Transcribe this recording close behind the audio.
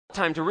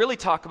time to really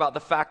talk about the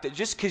fact that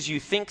just because you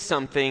think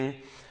something,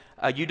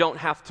 you don't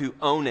have to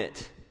own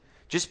it.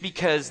 Just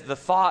because the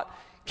thought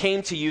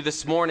came to you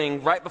this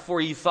morning right before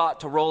you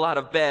thought to roll out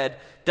of bed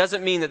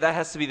doesn't mean that that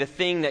has to be the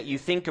thing that you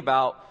think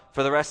about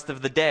for the rest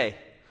of the day.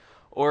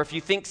 Or if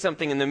you think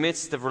something in the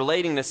midst of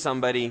relating to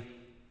somebody,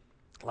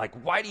 like,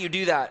 why do you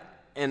do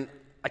that? And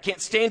I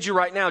can't stand you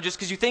right now. Just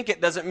because you think it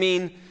doesn't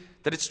mean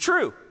that it's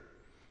true.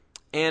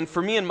 And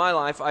for me in my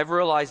life, I've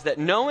realized that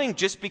knowing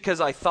just because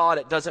I thought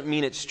it doesn't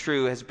mean it's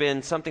true has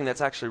been something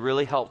that's actually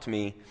really helped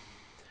me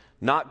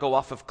not go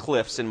off of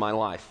cliffs in my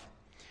life.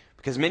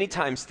 Because many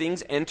times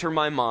things enter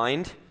my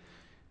mind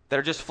that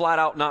are just flat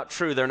out not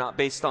true. They're not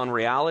based on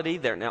reality.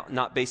 They're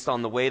not based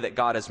on the way that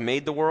God has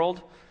made the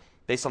world,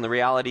 based on the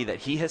reality that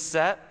He has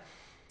set.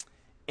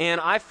 And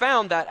I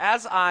found that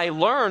as I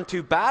learn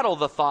to battle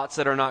the thoughts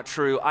that are not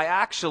true, I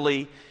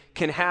actually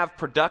can have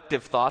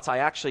productive thoughts. I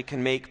actually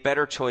can make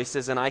better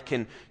choices, and I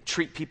can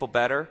treat people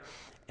better,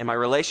 and my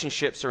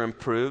relationships are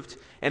improved.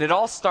 And it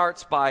all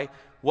starts by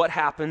what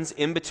happens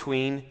in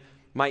between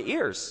my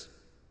ears.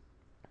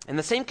 And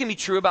the same can be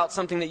true about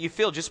something that you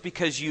feel. Just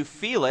because you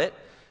feel it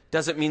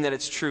doesn't mean that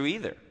it's true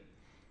either.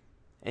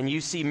 And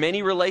you see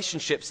many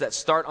relationships that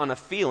start on a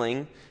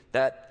feeling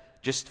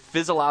that just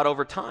fizzle out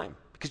over time.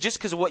 Because just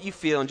because of what you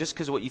feel and just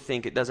because of what you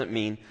think, it doesn't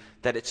mean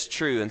that it's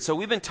true. And so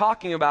we've been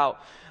talking about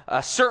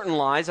certain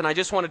lies, and I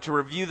just wanted to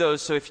review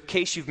those so in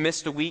case you've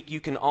missed a week, you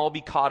can all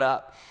be caught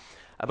up.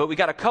 But we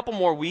got a couple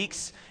more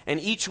weeks, and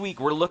each week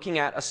we're looking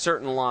at a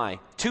certain lie.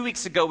 2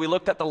 weeks ago, we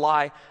looked at the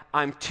lie,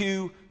 I'm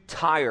too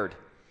tired.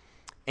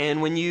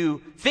 And when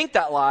you think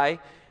that lie,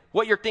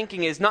 what you're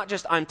thinking is not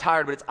just I'm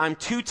tired, but it's I'm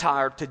too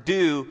tired to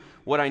do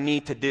what I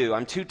need to do.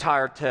 I'm too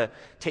tired to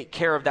take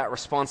care of that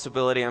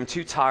responsibility. I'm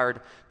too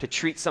tired to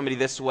treat somebody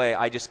this way.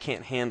 I just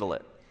can't handle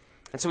it.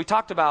 And so we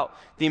talked about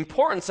the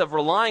importance of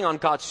relying on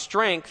God's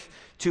strength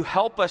to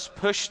help us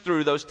push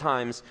through those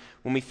times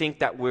when we think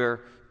that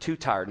we're too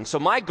tired. And so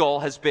my goal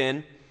has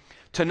been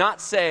to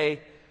not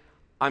say,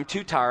 I'm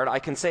too tired. I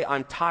can say,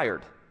 I'm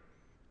tired.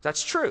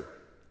 That's true.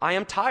 I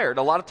am tired.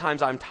 A lot of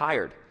times I'm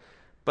tired.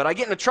 But I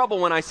get into trouble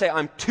when I say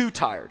I'm too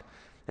tired.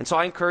 And so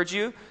I encourage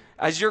you,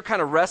 as you're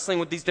kind of wrestling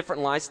with these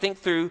different lies, think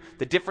through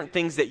the different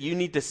things that you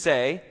need to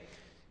say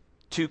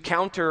to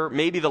counter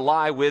maybe the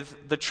lie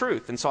with the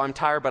truth. And so I'm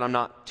tired, but I'm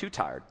not too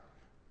tired.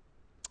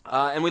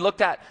 And we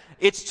looked at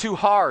it's too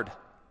hard.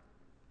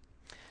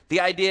 The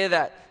idea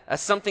that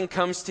as something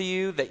comes to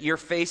you that you're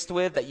faced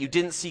with, that you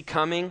didn't see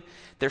coming,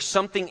 there's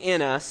something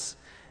in us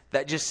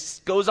that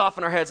just goes off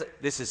in our heads.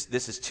 This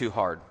is too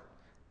hard.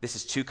 This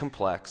is too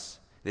complex.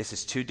 This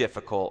is too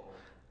difficult.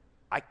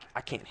 I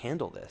can't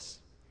handle this.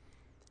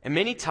 And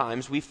many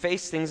times we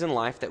face things in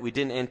life that we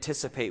didn't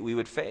anticipate we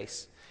would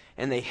face.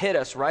 And they hit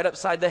us right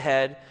upside the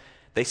head.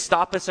 They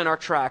stop us in our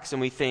tracks,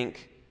 and we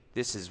think,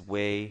 this is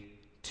way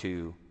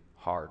too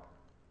hard.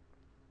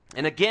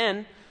 And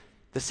again,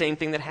 the same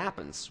thing that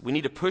happens. We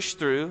need to push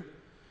through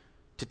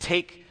to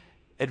take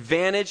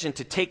advantage and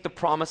to take the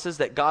promises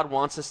that God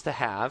wants us to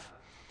have.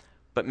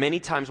 But many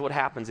times what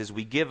happens is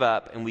we give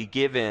up and we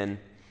give in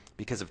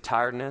because of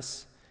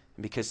tiredness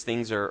and because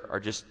things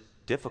are just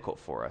difficult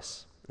for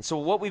us. And so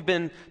what we've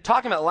been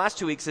talking about the last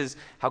 2 weeks is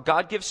how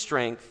God gives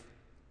strength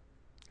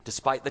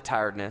despite the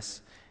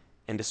tiredness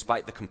and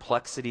despite the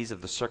complexities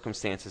of the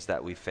circumstances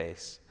that we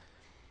face.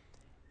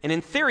 And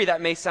in theory,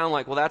 that may sound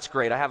like, well, that's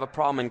great. I have a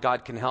problem and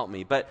God can help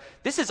me. But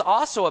this is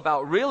also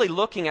about really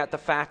looking at the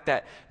fact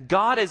that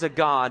God is a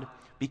God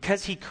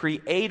because He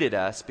created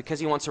us, because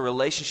He wants a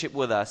relationship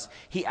with us.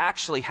 He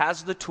actually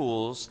has the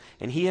tools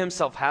and He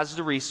Himself has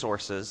the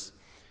resources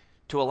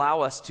to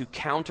allow us to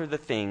counter the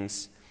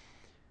things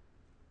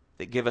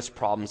that give us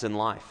problems in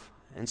life.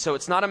 And so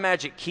it's not a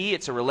magic key.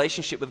 It's a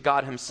relationship with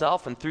God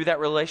Himself. And through that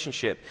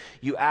relationship,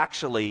 you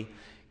actually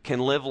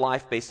can live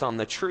life based on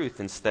the truth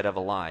instead of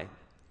a lie.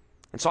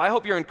 And so I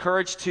hope you're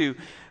encouraged to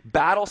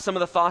battle some of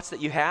the thoughts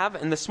that you have.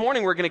 And this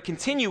morning we're going to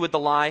continue with the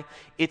lie,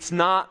 it's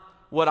not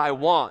what I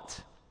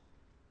want.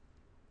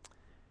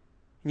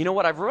 You know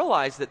what? I've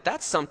realized that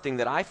that's something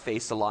that I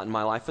face a lot in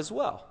my life as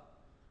well.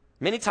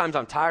 Many times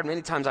I'm tired.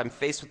 Many times I'm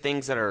faced with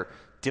things that are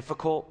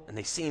difficult and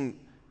they seem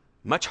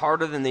much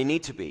harder than they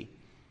need to be.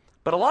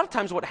 But a lot of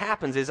times what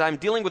happens is I'm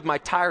dealing with my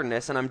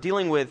tiredness and I'm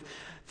dealing with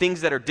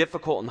things that are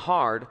difficult and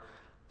hard.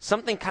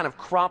 Something kind of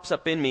crops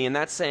up in me, and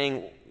that's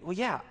saying, well,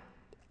 yeah,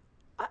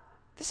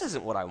 this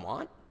isn't what I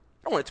want.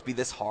 I don't want it to be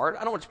this hard.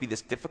 I don't want it to be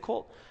this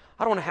difficult.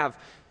 I don't want to have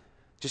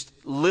just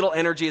little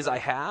energy as I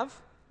have.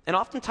 And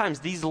oftentimes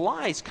these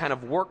lies kind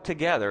of work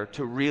together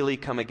to really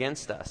come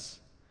against us.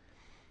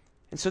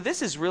 And so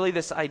this is really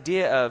this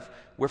idea of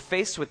we're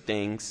faced with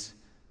things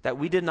that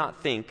we did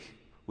not think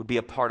would be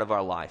a part of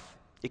our life.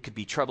 It could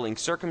be troubling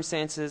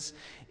circumstances.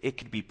 It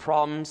could be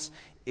problems.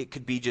 It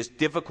could be just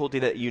difficulty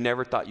that you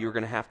never thought you were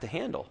going to have to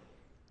handle.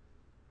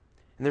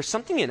 And there's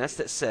something in us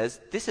that says,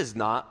 this is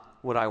not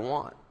what I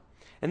want.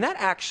 And that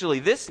actually,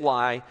 this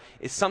lie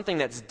is something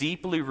that's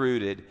deeply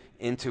rooted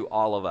into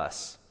all of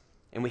us.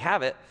 And we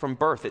have it from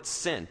birth. It's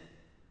sin.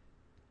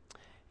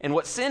 And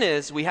what sin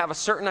is, we have a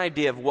certain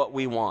idea of what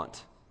we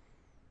want.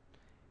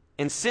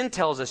 And sin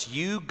tells us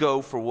you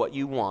go for what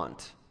you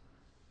want,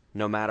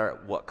 no matter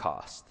at what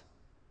cost.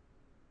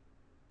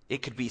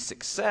 It could be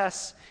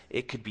success,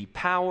 it could be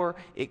power,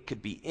 it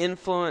could be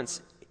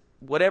influence,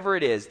 whatever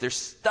it is. There's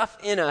stuff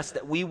in us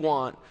that we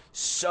want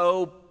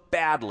so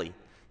badly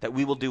that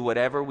we will do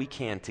whatever we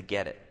can to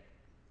get it.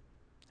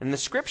 In the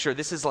scripture,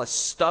 this is a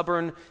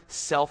stubborn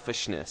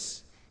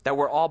selfishness that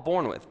we're all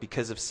born with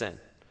because of sin.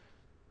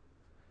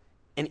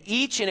 And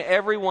each and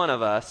every one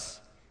of us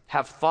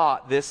have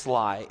thought this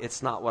lie,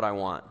 it's not what I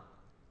want,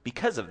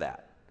 because of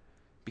that.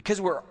 Because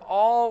we're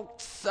all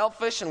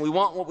selfish and we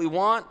want what we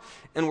want,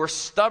 and we're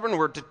stubborn,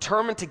 we're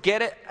determined to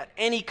get it at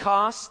any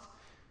cost.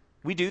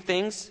 We do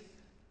things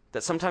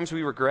that sometimes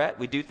we regret.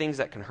 We do things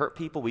that can hurt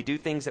people. We do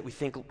things that we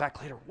think back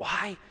later,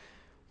 why?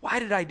 Why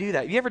did I do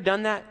that? You ever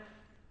done that?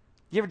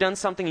 You ever done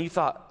something and you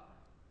thought,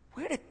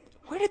 where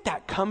did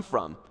that come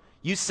from?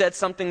 You said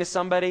something to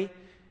somebody,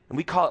 and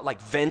we call it like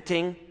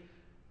venting.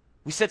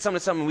 We said something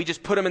to someone, we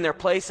just put them in their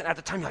place, and at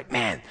the time you're like,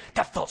 man,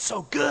 that felt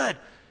so good.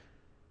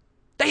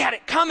 They had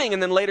it coming,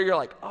 and then later you're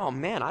like, oh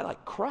man, I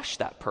like crushed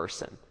that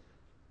person.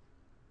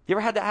 You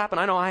ever had that happen?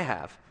 I know I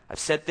have. I've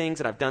said things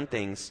and I've done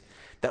things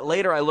that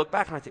later I look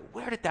back and I think,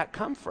 where did that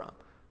come from?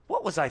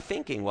 What was I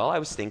thinking? Well, I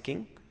was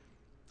thinking,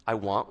 I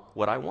want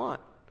what I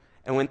want.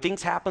 And when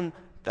things happen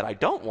that I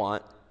don't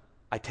want,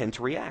 I tend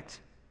to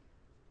react.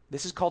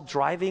 This is called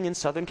driving in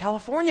Southern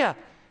California,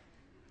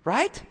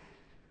 right?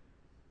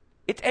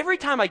 It's every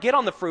time I get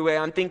on the freeway,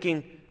 I'm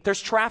thinking,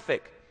 there's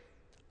traffic.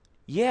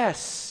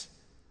 Yes,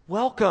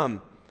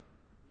 welcome.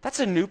 That's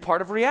a new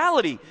part of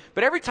reality.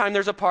 But every time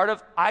there's a part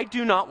of, I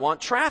do not want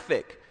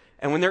traffic.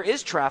 And when there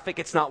is traffic,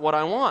 it's not what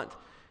I want.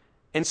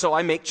 And so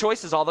I make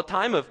choices all the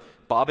time of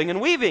bobbing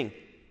and weaving.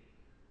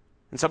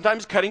 And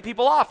sometimes cutting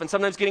people off, and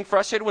sometimes getting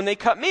frustrated when they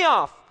cut me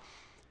off.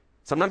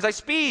 Sometimes I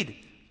speed.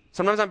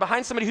 Sometimes I'm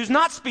behind somebody who's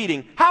not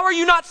speeding. How are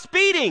you not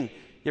speeding?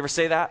 You ever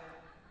say that?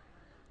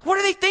 What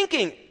are they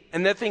thinking?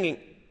 And they're thinking,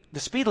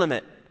 the speed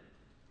limit.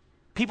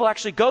 People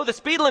actually go the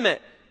speed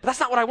limit. But that's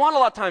not what I want a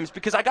lot of times,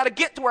 because I got to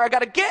get to where I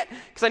got to get,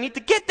 because I need to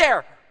get there.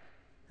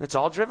 And it's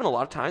all driven a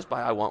lot of times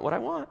by I want what I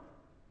want.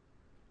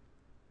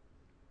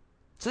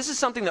 So this is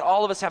something that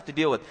all of us have to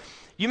deal with.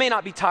 You may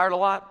not be tired a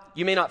lot.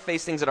 You may not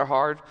face things that are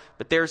hard,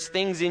 but there's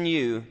things in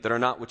you that are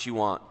not what you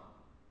want.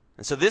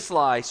 And so this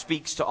lie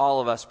speaks to all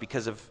of us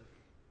because of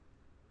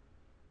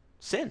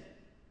sin.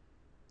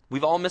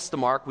 We've all missed the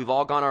mark. We've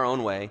all gone our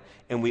own way,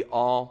 and we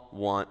all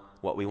want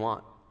what we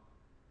want.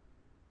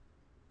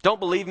 Don't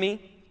believe me?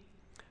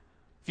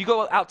 If you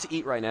go out to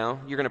eat right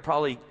now, you're going to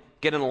probably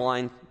get in a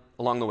line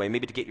along the way,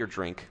 maybe to get your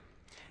drink.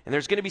 And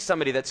there's going to be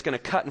somebody that's going to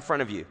cut in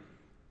front of you.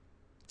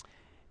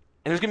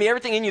 And there's going to be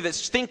everything in you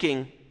that's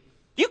thinking,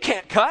 you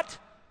can't cut.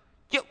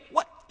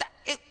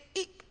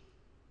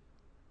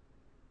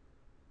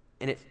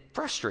 And it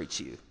frustrates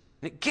you.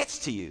 And it gets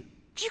to you.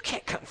 You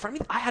can't cut in front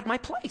of me. I had my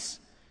place.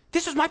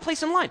 This was my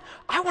place in line.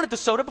 I wanted the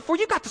soda before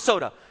you got the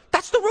soda.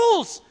 That's the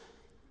rules.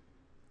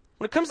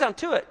 When it comes down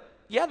to it,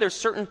 yeah, there's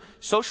certain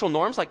social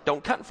norms like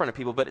don't cut in front of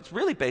people, but it's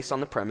really based on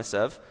the premise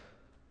of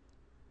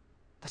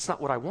that's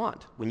not what I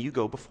want when you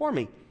go before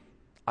me.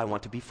 I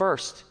want to be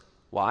first.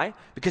 Why?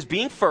 Because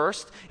being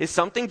first is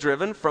something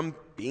driven from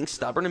being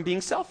stubborn and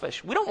being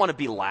selfish. We don't want to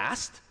be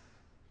last,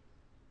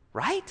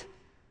 right?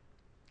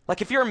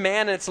 Like if you're a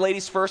man and it's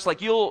ladies first,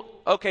 like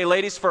okay,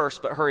 ladies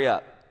first, but hurry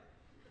up.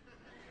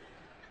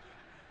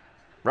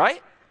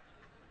 Right?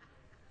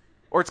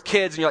 Or it's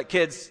kids and you're like,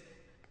 kids,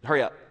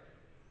 hurry up.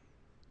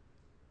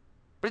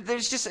 But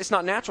it's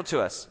not natural to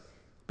us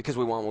because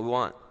we want what we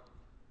want.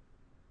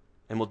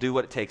 And we'll do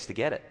what it takes to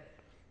get it.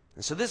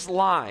 And so this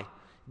lie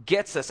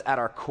gets us at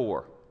our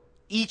core.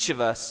 Each of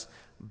us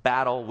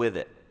battle with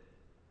it.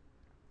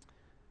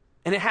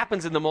 And it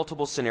happens in the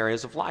multiple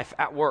scenarios of life.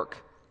 At work,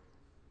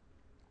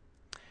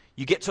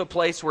 you get to a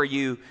place where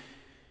you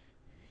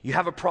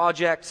have a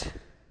project,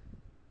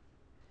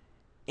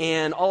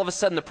 and all of a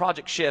sudden the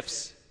project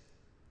shifts,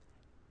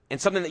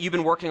 and something that you've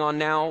been working on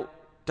now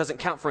doesn't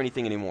count for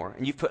anything anymore.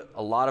 And you've put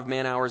a lot of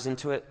man hours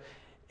into it,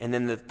 and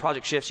then the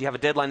project shifts, you have a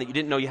deadline that you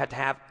didn't know you had to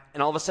have,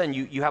 and all of a sudden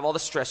you have all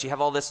this stress, you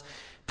have all this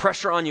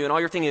pressure on you, and all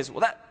you're thinking is,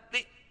 well,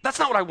 that's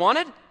not what I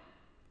wanted.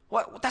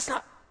 What? That's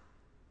not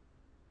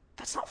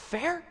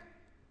fair.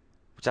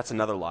 Which that's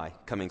another lie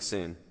coming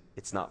soon.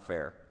 It's not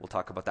fair. We'll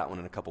talk about that one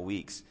in a couple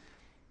weeks.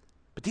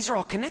 But these are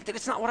all connected.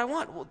 It's not what I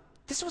want. Well,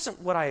 this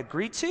wasn't what I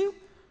agreed to.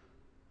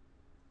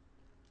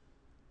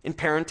 In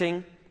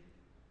parenting,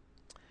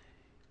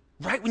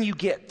 right when you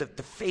get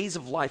the phase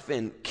of life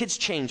in, kids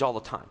change all the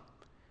time.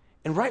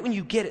 And right when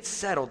you get it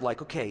settled,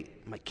 like, okay,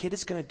 my kid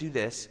is going to do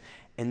this,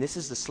 and this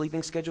is the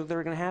sleeping schedule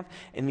they're going to have,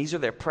 and these are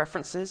their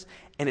preferences,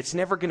 and it's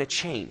never going to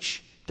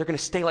change. They're going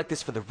to stay like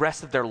this for the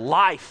rest of their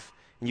life,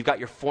 and you've got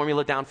your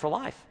formula down for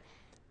life.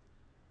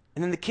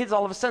 And then the kids,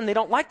 all of a sudden, they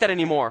don't like that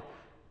anymore.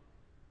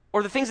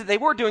 Or the things that they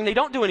were doing, they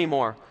don't do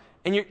anymore.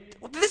 And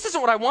this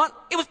isn't what I want.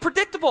 It was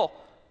predictable.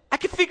 I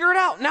could figure it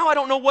out. Now I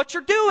don't know what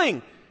you're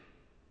doing.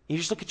 You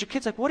just look at your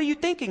kids like, what are you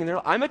thinking? And they're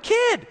like, I'm a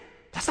kid.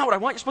 That's not what I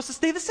want. You're supposed to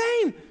stay the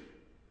same.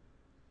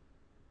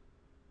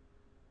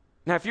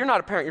 Now, if you're not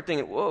a parent, you're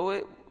thinking, whoa,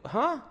 wait,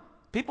 huh?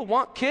 People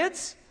want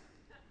kids?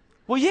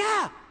 Well,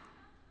 yeah,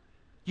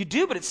 you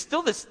do, but it's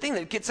still this thing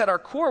that gets at our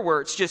core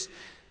where it's just,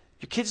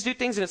 your kids do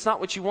things and it's not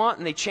what you want,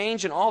 and they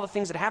change, and all the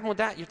things that happen with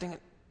that, you're thinking,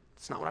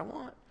 it's not what I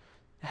want.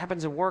 It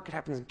happens in work, it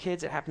happens in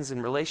kids, it happens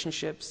in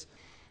relationships.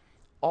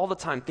 All the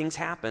time, things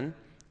happen.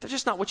 They're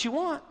just not what you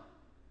want.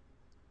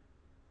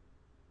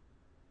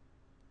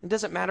 It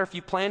doesn't matter if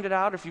you planned it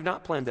out or if you've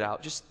not planned it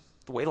out, just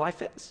the way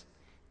life is.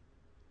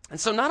 And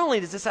so not only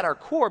is this at our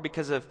core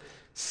because of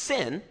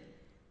sin,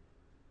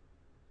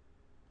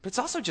 but it's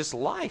also just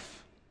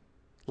life.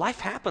 Life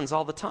happens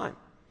all the time.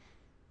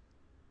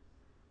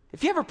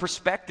 If you have a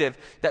perspective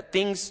that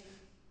things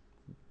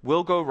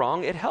will go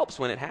wrong, it helps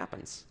when it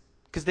happens,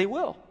 because they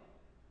will.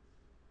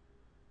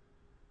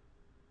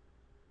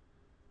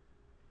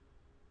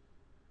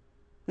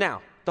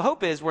 Now, the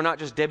hope is we're not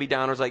just Debbie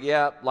Downers like,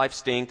 yeah, life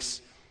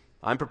stinks,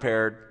 I'm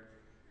prepared.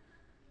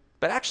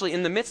 But actually,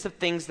 in the midst of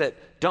things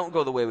that don't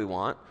go the way we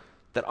want,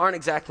 that aren't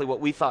exactly what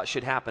we thought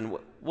should happen,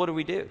 what do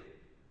we do?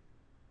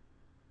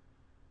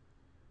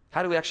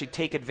 How do we actually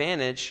take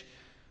advantage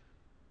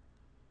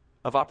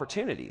of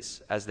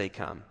opportunities as they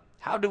come?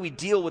 How do we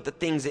deal with the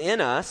things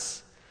in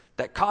us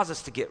that cause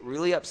us to get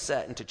really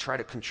upset and to try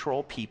to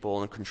control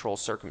people and control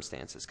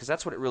circumstances? Because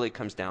that's what it really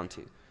comes down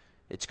to.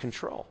 It's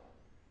control.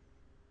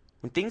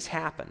 When things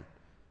happen,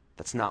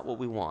 that's not what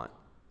we want.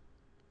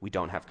 We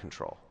don't have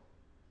control.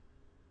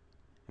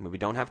 And when we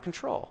don't have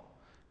control,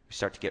 we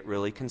start to get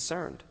really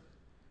concerned.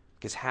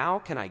 Because how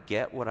can I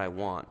get what I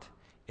want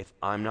if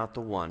I'm not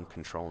the one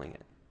controlling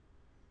it?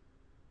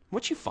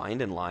 What you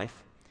find in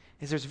life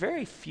is there's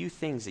very few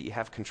things that you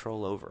have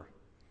control over.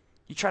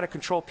 You try to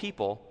control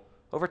people,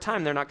 over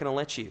time they're not going to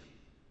let you.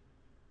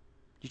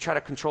 You try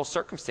to control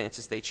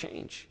circumstances, they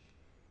change.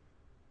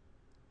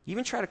 You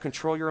even try to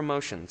control your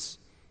emotions,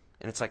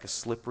 and it's like a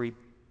slippery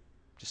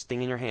just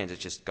thing in your hands.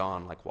 It's just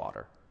gone like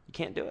water. You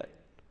can't do it.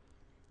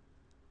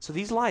 So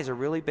these lies are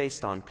really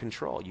based on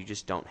control. You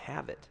just don't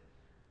have it.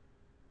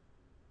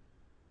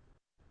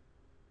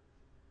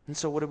 And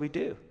so what do we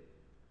do?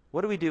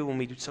 What do we do when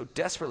we so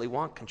desperately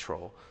want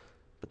control,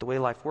 but the way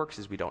life works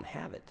is we don't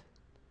have it?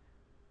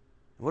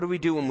 What do we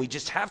do when we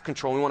just have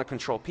control, we want to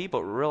control people,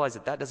 but we realize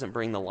that that doesn't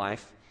bring the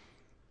life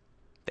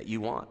that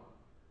you want?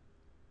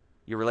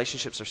 Your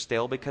relationships are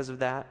stale because of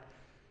that.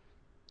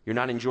 You're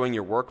not enjoying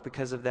your work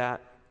because of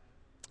that.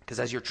 Because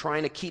as you're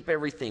trying to keep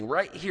everything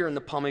right here in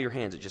the palm of your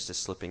hands, it just is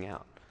slipping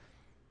out.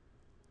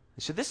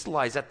 And so this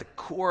lies at the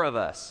core of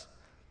us.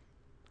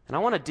 And I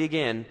want to dig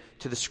in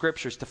to the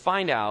scriptures to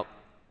find out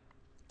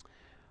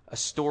a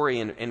story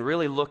and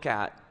really look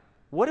at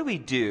what do we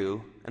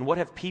do and what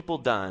have people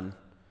done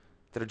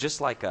that are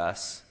just like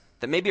us,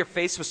 that maybe are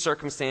faced with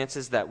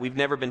circumstances that we've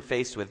never been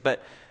faced with,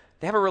 but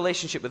they have a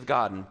relationship with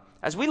God. And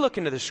as we look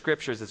into the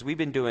scriptures, as we've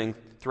been doing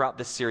throughout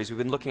this series, we've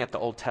been looking at the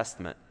Old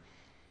Testament.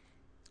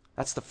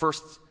 That's the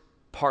first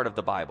part of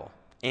the Bible.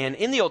 And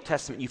in the Old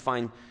Testament, you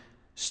find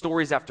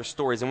stories after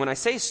stories. And when I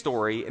say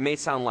story, it may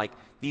sound like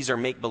these are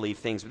make-believe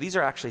things, but these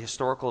are actually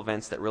historical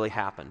events that really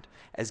happened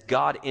as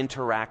God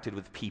interacted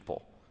with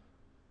people.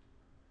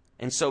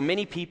 And so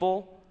many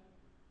people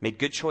made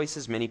good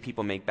choices, many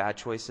people made bad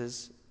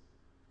choices.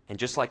 And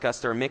just like us,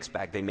 they're a mixed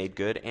bag. They made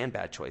good and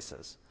bad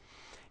choices.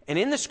 And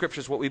in the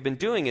scriptures, what we've been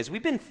doing is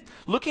we've been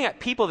looking at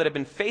people that have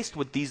been faced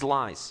with these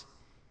lies.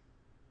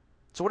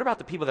 So what about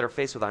the people that are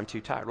faced with, I'm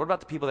too tired? What about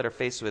the people that are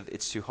faced with,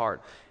 it's too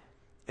hard?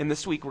 And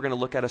this week, we're going to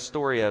look at a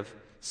story of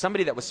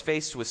somebody that was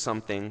faced with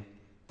something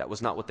that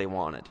was not what they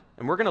wanted.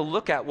 And we're going to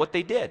look at what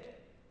they did.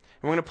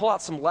 And we're going to pull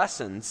out some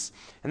lessons.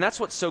 And that's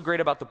what's so great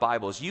about the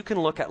Bible is you can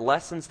look at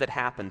lessons that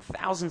happened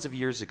thousands of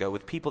years ago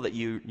with people that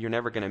you're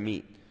never going to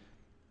meet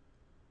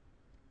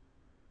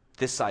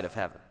this side of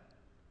heaven.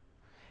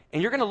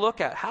 And you're going to look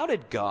at how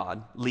did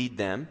God lead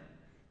them?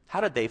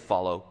 How did they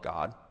follow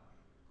God?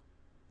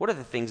 What are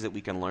the things that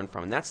we can learn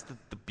from? And that's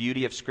the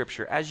beauty of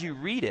Scripture. As you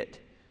read it,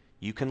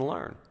 you can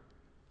learn.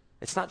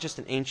 It's not just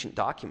an ancient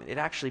document. It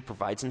actually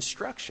provides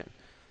instruction.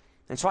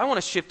 And so I want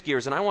to shift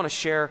gears, and I want to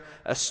share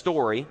a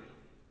story,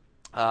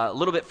 a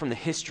little bit from the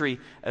history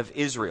of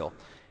Israel.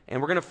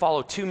 And we're going to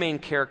follow two main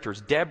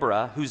characters.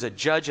 Deborah, who's a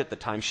judge at the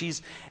time.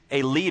 She's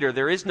a leader.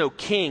 There is no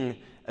king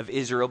of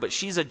Israel, but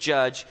she's a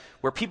judge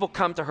where people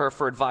come to her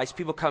for advice.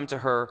 People come to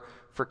her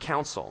for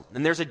counsel.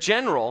 And there's a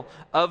general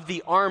of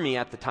the army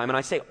at the time, and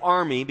I say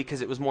army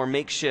because it was more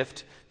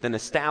makeshift than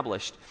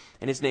established,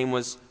 and his name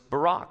was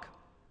Barak.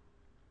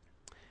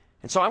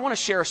 And so I want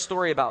to share a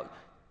story about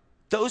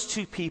those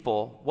two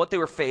people, what they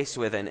were faced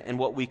with, and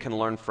what we can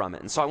learn from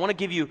it. And so I want to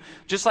give you,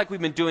 just like we've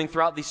been doing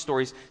throughout these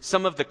stories,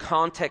 some of the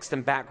context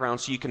and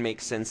background so you can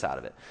make sense out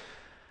of it.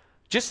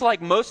 Just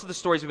like most of the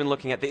stories we've been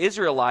looking at, the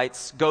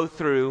Israelites go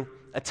through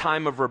a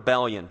time of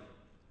rebellion,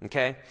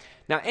 okay?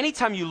 Now,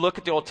 anytime you look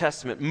at the Old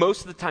Testament,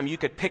 most of the time you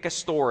could pick a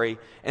story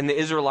and the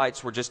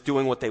Israelites were just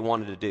doing what they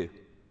wanted to do.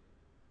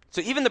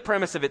 So even the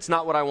premise of it's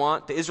not what I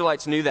want, the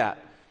Israelites knew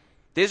that.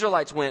 The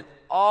Israelites went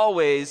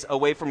always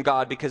away from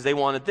God because they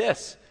wanted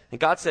this. And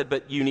God said,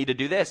 but you need to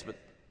do this,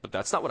 but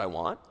that's not what I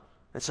want.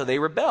 And so they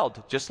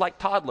rebelled, just like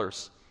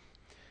toddlers.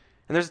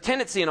 And there's a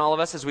tendency in all of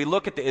us as we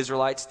look at the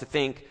Israelites to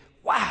think,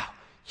 wow,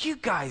 you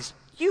guys,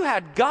 you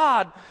had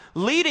God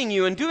leading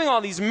you and doing all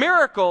these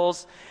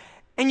miracles,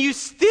 and you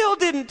still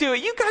didn't do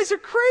it. You guys are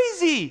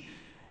crazy.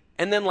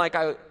 And then like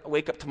I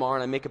wake up tomorrow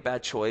and I make a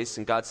bad choice,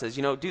 and God says,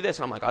 do this.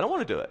 And I'm like, I don't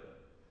want to do it.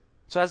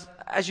 So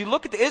as you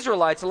look at the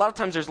Israelites, a lot of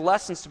times there's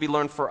lessons to be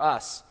learned for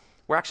us.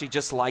 We're actually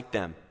just like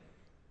them.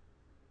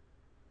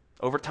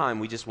 Over time,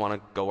 we just want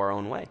to go our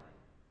own way.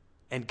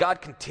 And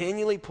God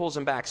continually pulls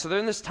them back. So they're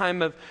in this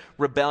time of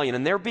rebellion,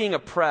 and they're being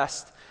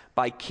oppressed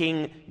by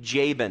King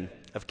Jabin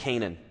of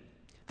Canaan.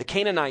 The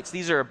Canaanites,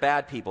 these are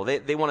bad people.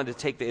 They wanted to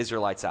take the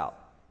Israelites out.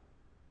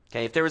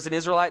 Okay, if there was an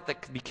Israelite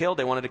that could be killed,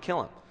 they wanted to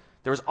kill him.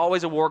 There was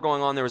always a war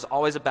going on. There was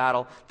always a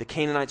battle. The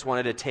Canaanites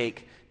wanted to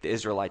take the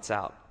Israelites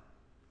out.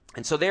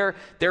 And so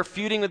they're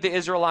feuding with the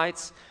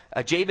Israelites.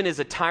 Jabin is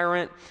a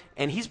tyrant,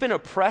 and he's been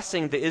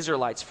oppressing the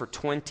Israelites for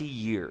 20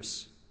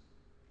 years.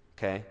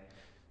 Okay?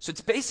 So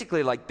it's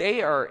basically like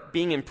they are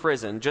being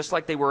imprisoned, just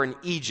like they were in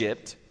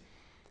Egypt.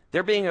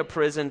 They're being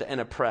imprisoned and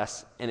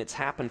oppressed, and it's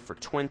happened for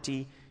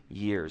 20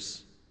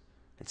 years.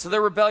 And so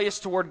they're rebellious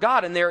toward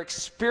God, and they're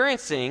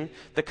experiencing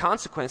the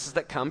consequences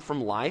that come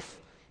from life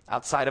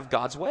outside of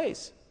God's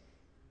ways.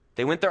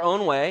 They went their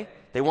own way.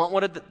 They want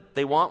what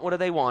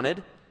they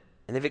wanted,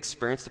 and they've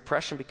experienced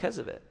oppression because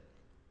of it.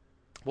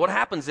 What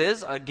happens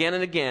is, again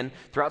and again,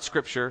 throughout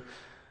Scripture,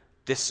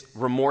 this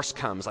remorse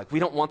comes. Like, we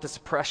don't want this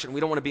oppression. We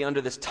don't want to be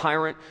under this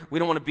tyrant. We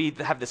don't want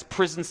to have this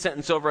prison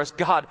sentence over us.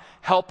 God,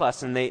 help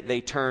us. And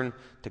they turn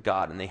to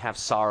God, and they have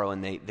sorrow,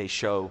 and they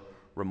show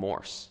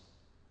remorse.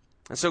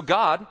 And so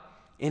God,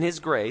 in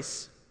his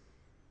grace,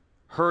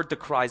 heard the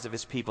cries of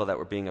his people that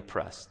were being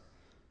oppressed.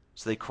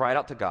 So they cried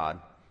out to God,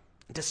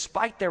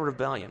 despite their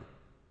rebellion.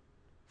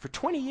 For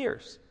 20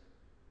 years,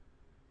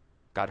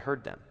 God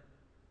heard them.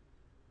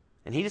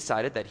 And he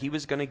decided that he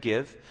was going to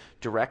give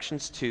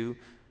directions to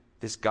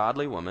this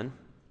godly woman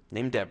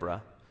named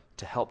Deborah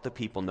to help the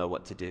people know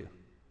what to do.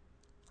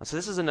 And so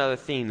this is another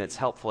theme that's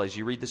helpful as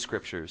you read the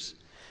Scriptures.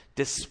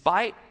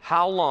 Despite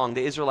how long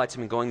the Israelites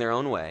have been going their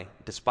own way,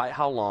 despite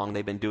how long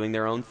they've been doing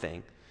their own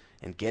thing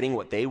and getting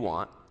what they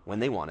want when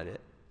they wanted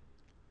it,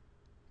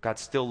 God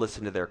still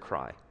listened to their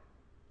cry.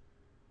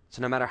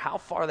 So no matter how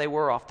far they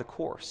were off the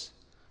course,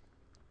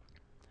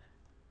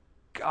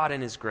 God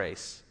in his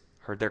grace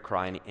heard their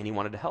cry, and he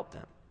wanted to help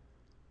them.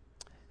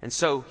 And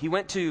so he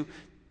went to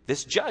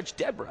this judge,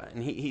 Deborah,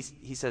 and he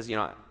says,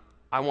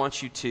 I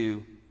want you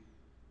to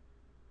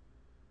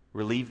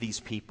relieve these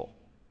people.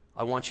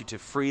 I want you to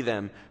free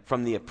them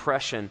from the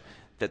oppression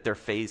that they're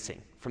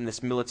facing, from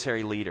this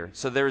military leader.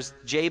 So there's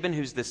Jabin,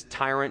 who's this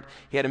tyrant.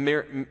 He had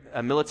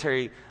a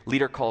military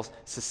leader called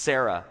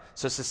Sisera.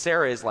 So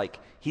Sisera is like,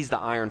 he's the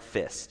iron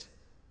fist.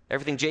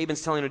 Everything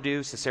Jabin's telling him to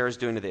do, Sisera's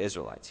doing to the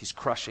Israelites. He's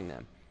crushing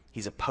them.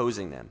 He's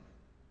opposing them.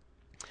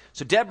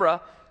 So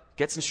Deborah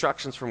gets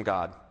instructions from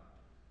God.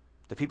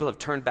 The people have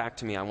turned back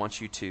to me. I want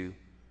you to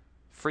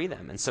free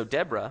them. And so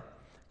Deborah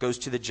goes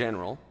to the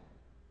general,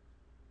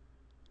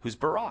 who's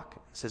Barak.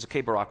 Says,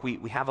 okay, Barak,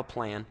 we have a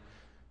plan.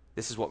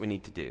 This is what we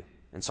need to do.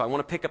 And so I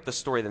want to pick up the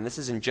story then. This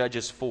is in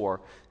Judges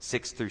 4,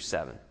 6 through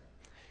 7.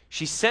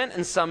 She sent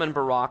and summoned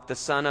Barak, the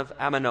son of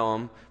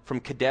Aminoam, from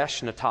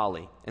Kadesh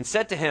Naphtali, and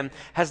said to him,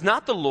 has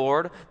not the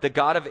Lord, the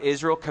God of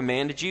Israel,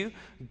 commanded you?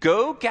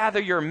 Go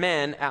gather your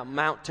men at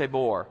Mount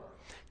Tabor,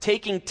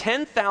 taking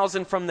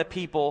 10,000 from the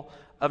people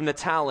of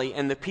Naphtali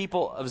and the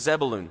people of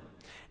Zebulun.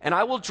 And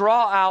I will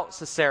draw out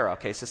Sisera.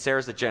 Okay,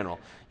 Sisera's the general.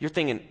 You're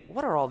thinking,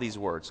 what are all these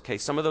words? Okay,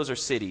 some of those are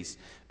cities.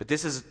 But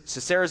this is,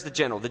 Sisera's the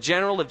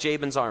general of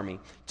Jabin's army,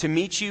 to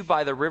meet you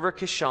by the river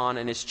Kishon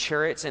and his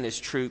chariots and his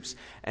troops,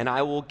 and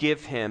I will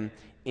give him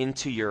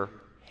into your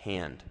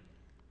hand.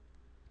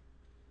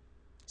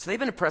 So they've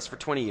been oppressed for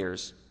 20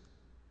 years.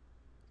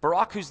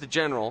 Barak, who's the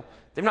general,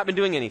 they've not been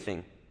doing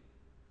anything.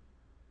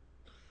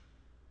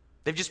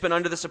 They've just been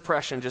under this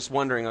oppression, just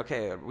wondering,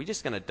 okay, are we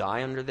just going to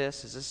die under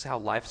this? Is this how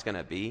life's going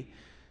to be?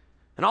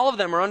 And all of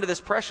them are under this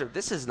pressure.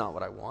 This is not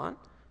what I want.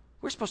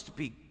 We're supposed to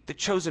be the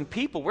chosen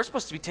people. We're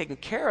supposed to be taken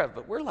care of,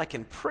 but we're like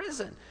in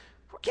prison.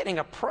 We're getting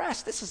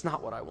oppressed. This is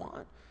not what I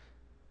want.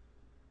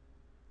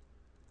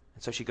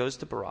 And so she goes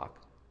to Barak.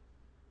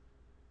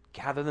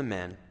 Gather the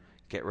men.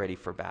 Get ready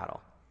for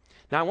battle.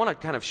 Now I want to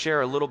kind of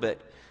share a little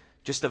bit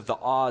just of the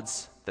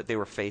odds that they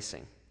were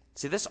facing.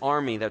 See, this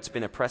army that's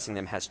been oppressing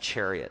them has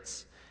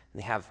chariots.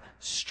 And they have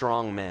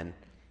strong men.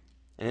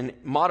 And in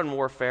modern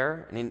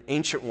warfare and in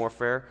ancient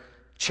warfare,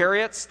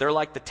 chariots, they're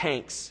like the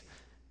tanks.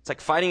 It's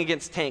like fighting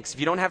against tanks. If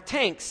you don't have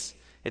tanks,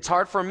 it's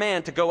hard for a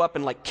man to go up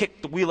and like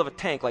kick the wheel of a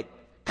tank. Like,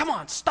 come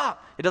on,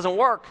 stop. It doesn't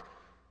work.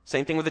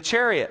 Same thing with a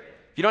chariot.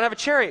 If you don't have a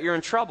chariot, you're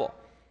in trouble.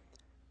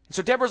 And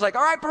so Deborah's like,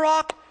 all right,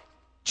 Barak,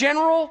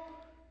 general,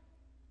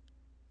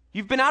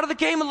 you've been out of the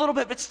game a little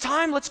bit, but it's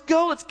time. Let's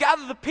go. Let's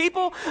gather the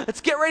people.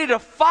 Let's get ready to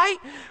fight.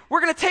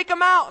 We're going to take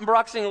them out. And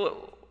Barak's saying,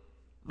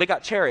 they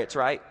got chariots,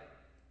 right?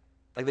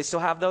 Like they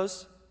still have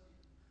those?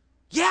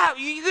 Yeah,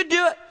 you could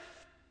do it.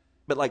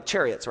 But like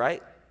chariots,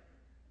 right?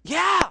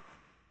 Yeah. And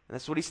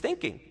that's what he's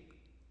thinking.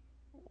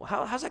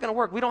 Well, how's that going to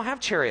work? We don't have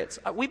chariots.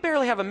 We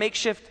barely have a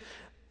makeshift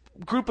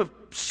group of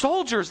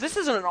soldiers. This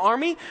isn't an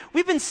army.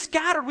 We've been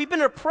scattered. We've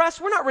been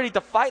oppressed. We're not ready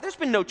to fight. There's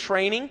been no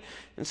training.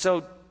 And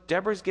so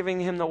Deborah's giving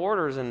him the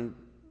orders, and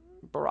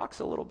Barak's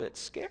a little bit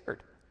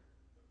scared.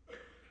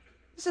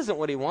 This isn't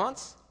what he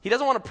wants. He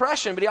doesn't want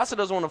oppression, but he also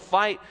doesn't want to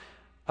fight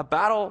a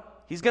battle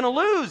he's going to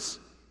lose.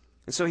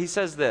 And so he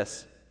says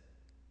this.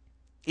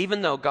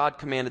 Even though God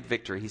commanded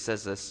victory, he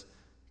says this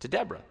to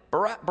Deborah.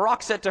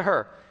 Barak said to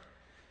her,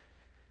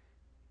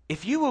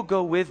 "If you will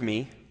go with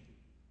me,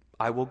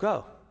 I will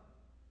go.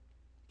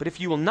 But if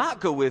you will not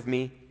go with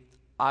me,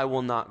 I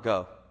will not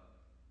go."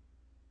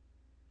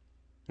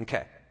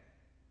 Okay.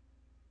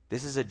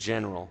 This is a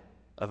general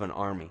of an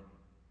army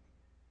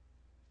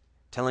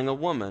telling a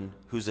woman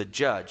who's a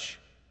judge,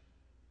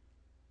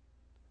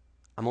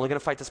 "I'm only going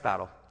to fight this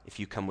battle if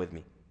you come with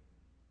me."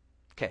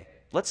 Okay,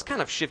 let's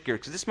kind of shift gears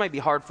because this might be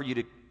hard for you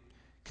to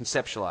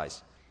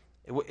conceptualize.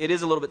 It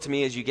is a little bit to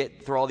me as you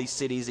get through all these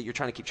cities that you're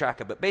trying to keep track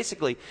of. But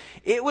basically,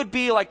 it would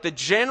be like the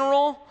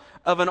general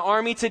of an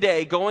army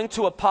today going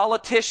to a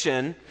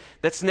politician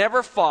that's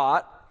never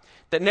fought,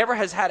 that never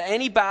has had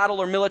any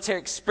battle or military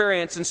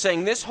experience, and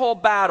saying, "This whole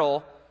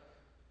battle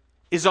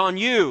is on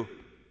you,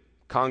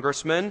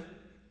 Congressman.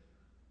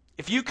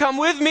 If you come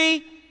with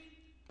me,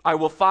 I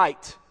will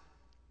fight.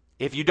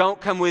 If you don't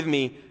come with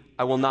me,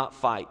 I will not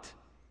fight."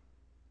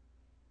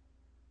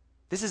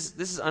 This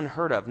is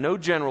unheard of. No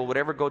general would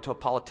ever go to a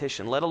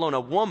politician, let alone a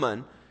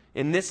woman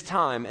in this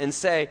time, and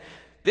say,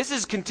 "This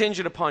is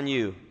contingent upon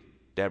you,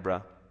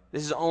 Deborah.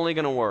 This is only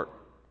going to work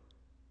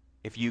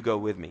if you go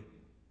with me."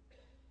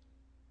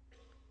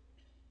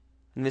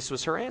 And this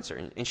was her answer.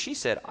 And she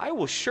said, "I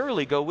will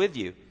surely go with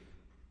you."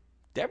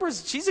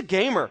 She's a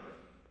gamer.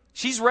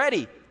 She's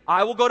ready.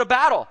 "I will go to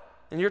battle."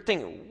 And you're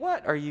thinking,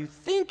 what are you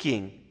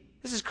thinking?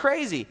 This is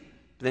crazy.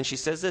 But then she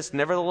says this,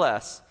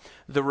 "Nevertheless,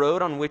 the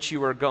road on which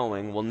you are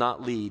going will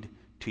not lead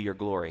to your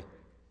glory.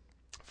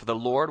 For the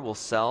Lord will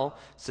sell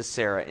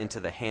Sisera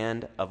into the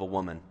hand of a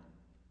woman."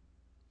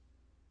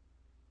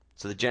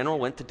 So the general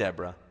went to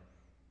Deborah.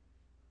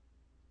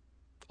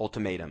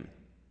 Ultimatum.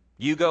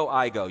 You go,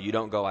 I go. You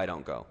don't go, I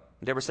don't go.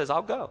 And Deborah says,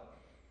 "I'll go.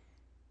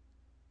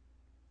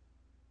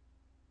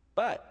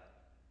 But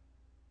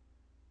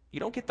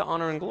you don't get the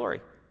honor and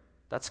glory.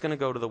 That's going to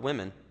go to the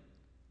women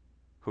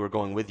who are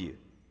going with you."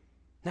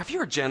 Now, if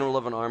you're a general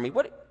of an army,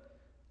 what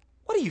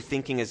are you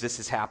thinking as this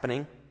is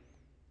happening?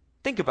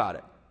 Think about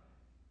it.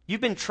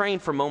 You've been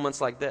trained for moments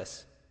like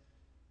this.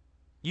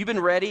 You've been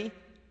ready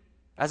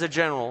as a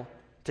general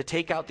to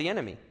take out the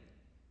enemy.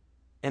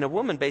 And a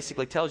woman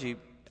basically tells you,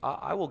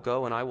 I will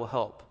go and I will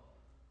help.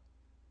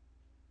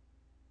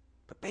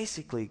 But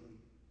basically,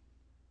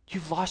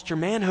 you've lost your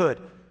manhood.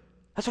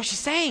 That's what she's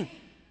saying.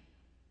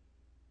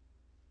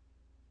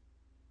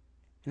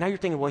 And now you're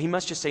thinking, well, he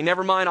must just say,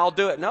 "Never mind, I'll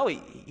do it." No,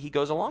 he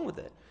goes along with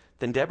it.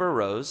 Then Deborah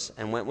rose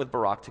and went with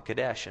Barak to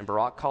Kadesh. And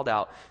Barak called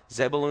out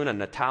Zebulun and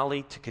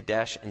Naphtali to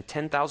Kadesh, and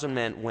 10,000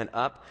 men went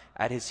up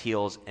at his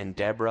heels, and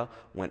Deborah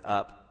went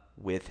up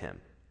with him.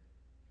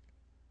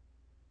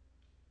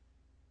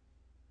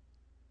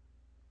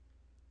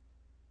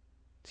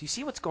 So you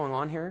see what's going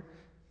on here?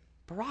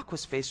 Barak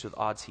was faced with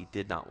odds he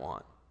did not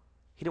want.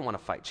 He didn't want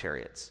to fight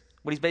chariots.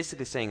 What he's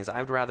basically saying is, I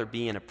would rather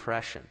be in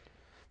oppression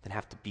than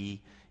have to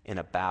be in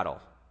a battle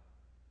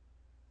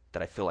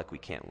that I feel like we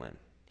can't win.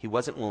 He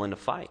wasn't willing to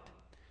fight.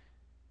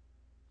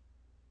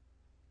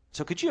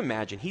 So could you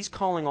imagine? He's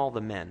calling all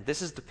the men.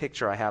 This is the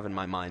picture I have in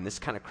my mind. This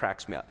kind of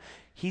cracks me up.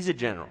 He's a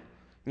general.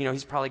 You know,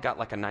 he's probably got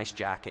like a nice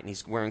jacket, and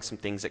he's wearing some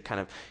things that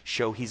kind of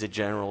show he's a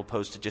general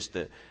opposed to just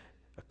a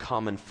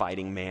common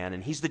fighting man.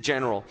 And he's the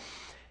general.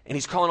 And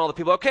he's calling all the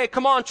people, "Okay,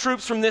 come on,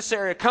 troops from this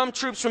area. Come,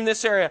 troops from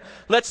this area.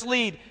 Let's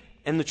lead."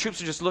 And the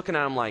troops are just looking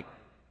at him like,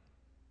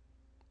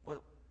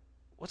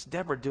 what's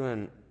Deborah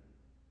doing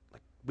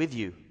with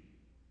you?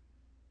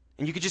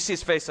 And you could just see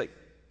his face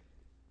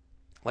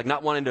like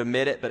not wanting to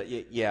admit it, but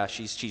yeah,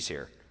 she's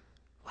here.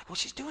 Like, "Well,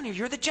 she's doing here.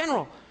 You're the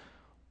general."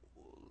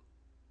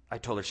 I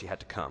told her she had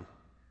to come.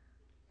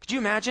 Could you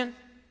imagine?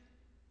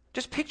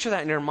 Just picture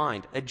that in your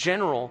mind. A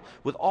general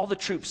with all the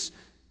troops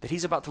that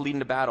he's about to lead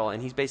into battle,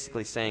 and he's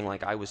basically saying,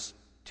 "I was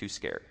too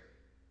scared.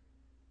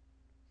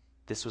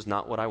 This was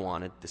not what I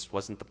wanted. This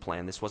wasn't the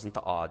plan. This wasn't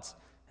the odds,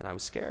 and I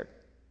was scared."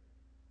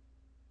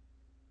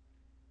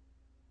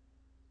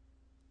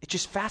 It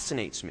just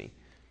fascinates me.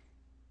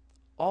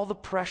 All the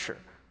pressure,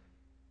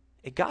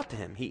 it got to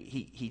him.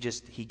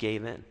 He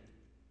gave in.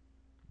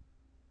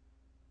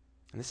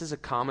 And this is a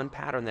common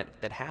pattern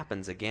that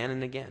happens again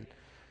and again.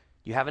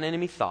 You have an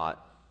enemy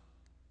thought,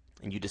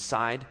 and you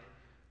decide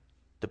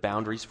the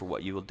boundaries for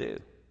what you will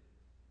do.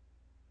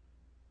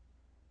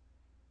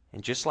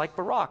 And just like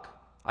Barak,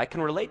 I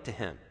can relate to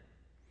him.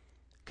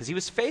 Because he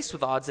was faced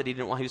with odds that he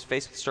didn't want. He was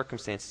faced with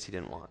circumstances he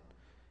didn't want.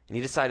 And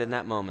he decided in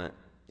that moment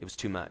it was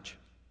too much.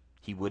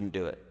 He wouldn't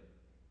do it.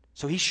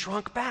 So he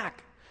shrunk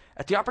back.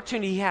 At the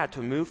opportunity he had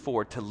to move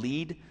forward, to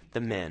lead the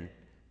men,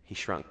 he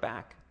shrunk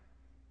back.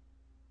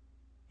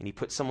 And he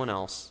put someone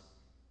else,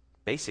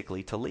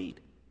 basically, to lead.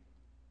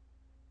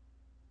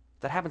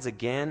 That happens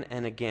again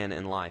and again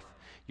in life.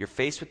 You're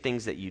faced with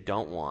things that you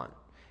don't want,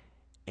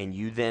 and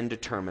you then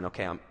determine,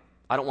 okay,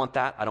 I don't want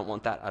that, I don't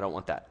want that, I don't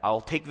want that. I'll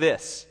take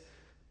this,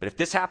 but if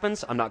this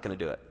happens, I'm not going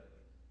to do it.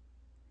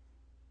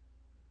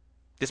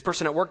 This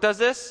person at work does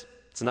this,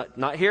 it's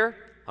not here,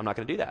 I'm not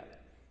going to do that.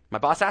 My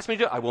boss asked me to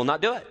do it, I will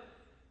not do it.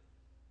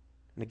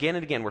 And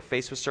again, we're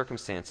faced with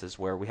circumstances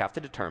where we have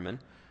to determine,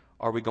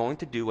 are we going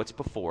to do what's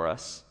before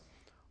us,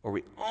 or are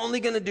we only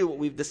going to do what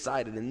we've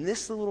decided in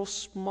this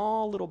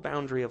small little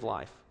boundary of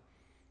life?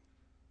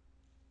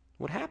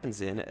 What happens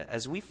then,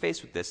 as we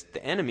face with this,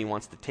 the enemy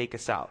wants to take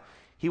us out.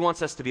 He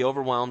wants us to be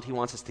overwhelmed. He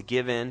wants us to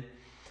give in.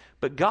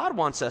 But God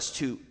wants us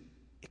to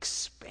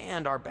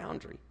expand our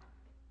boundary.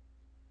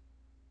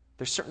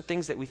 There's certain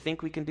things that we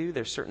think we can do.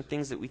 There's certain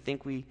things that we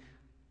think we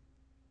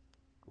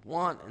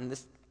want, and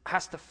this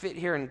has to fit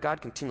here, and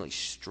God continually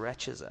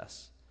stretches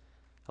us.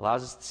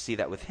 Allows us to see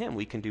that with him,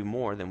 we can do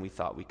more than we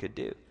thought we could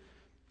do.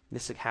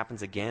 This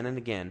happens again and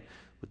again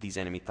with these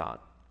enemy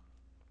thoughts.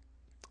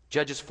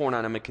 Judges 4:9,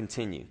 I'm going to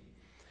continue.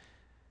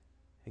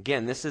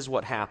 Again, this is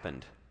what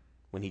happened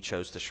when he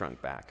chose to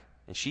shrink back.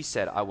 And she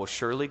said, I will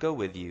surely go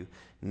with you.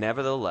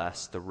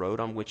 Nevertheless, the road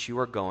on which you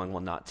are going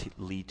will not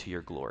lead to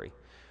your glory.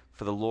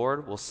 For the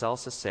Lord will sell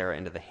Sisera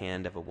into the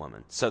hand of a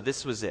woman. So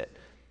this was it.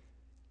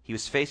 He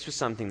was faced with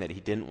something that he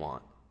didn't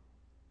want,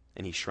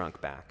 and he shrunk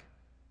back.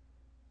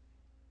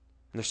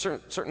 And there's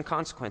certain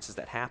consequences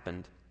that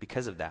happened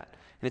because of that.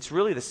 And it's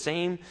really the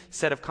same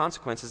set of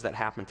consequences that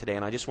happen today,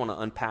 and I just want to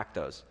unpack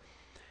those.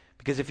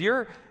 Because if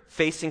you're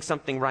facing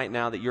something right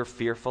now that you're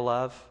fearful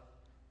of,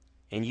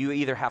 and you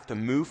either have to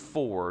move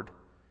forward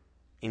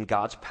in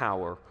God's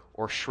power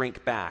or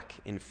shrink back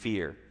in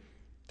fear,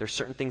 there's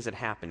certain things that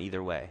happen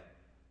either way.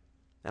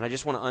 And I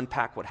just want to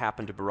unpack what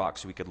happened to Barak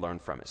so we could learn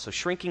from it. So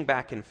shrinking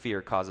back in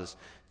fear causes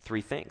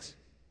three things,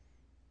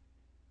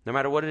 no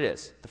matter what it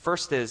is. The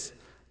first is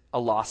a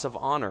loss of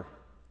honor.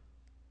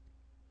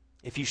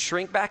 If you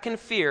shrink back in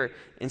fear,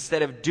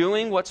 instead of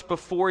doing what's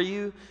before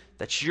you,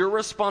 that's your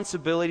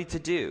responsibility to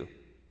do,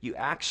 you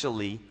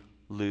actually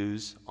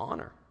lose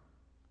honor.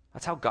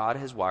 That's how God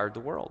has wired the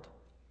world.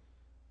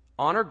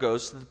 Honor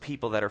goes to the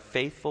people that are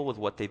faithful with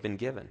what they've been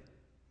given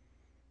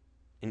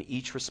in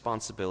each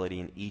responsibility,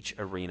 in each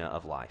arena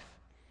of life.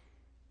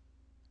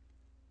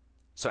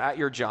 So at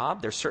your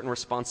job, there's certain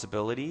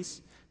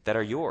responsibilities that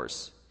are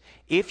yours.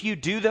 If you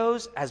do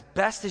those as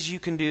best as you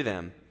can do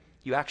them,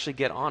 you actually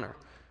get honor.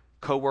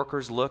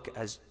 Coworkers look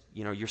as,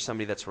 you're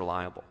somebody that's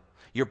reliable.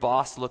 Your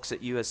boss looks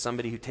at you as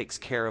somebody who takes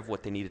care of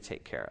what they need to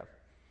take care of.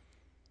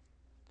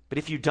 But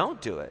if you don't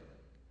do it,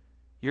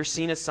 you're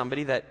seen as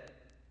somebody that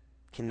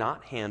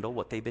cannot handle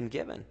what they've been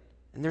given.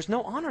 And there's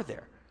no honor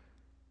there.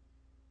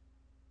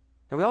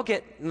 Now, we all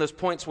get in those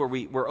points where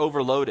we're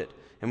overloaded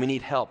and we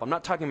need help. I'm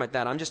not talking about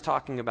that. I'm just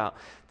talking about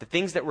the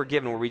things that we're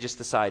given where we just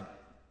decide,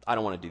 I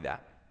don't want to do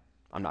that.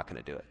 I'm not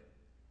going to do it.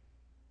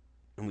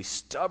 And we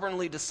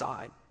stubbornly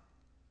decide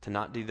to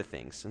not do the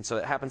things. And so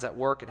it happens at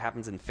work. It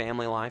happens in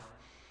family life.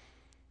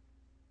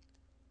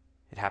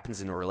 It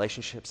happens in our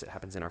relationships. It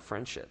happens in our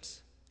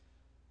friendships.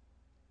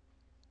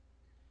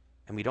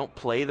 And we don't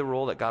play the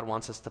role that God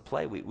wants us to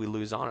play. We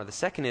lose honor. The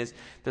second is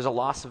there's a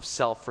loss of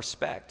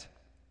self-respect.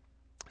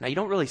 Now, you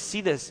don't really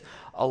see this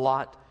a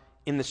lot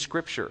in the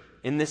scripture,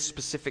 in this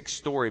specific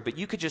story, but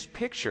you could just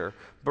picture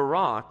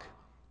Barak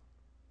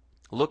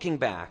looking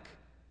back,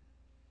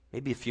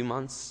 maybe a few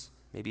months,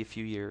 maybe a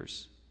few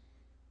years,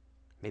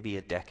 maybe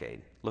a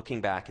decade,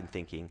 looking back and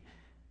thinking,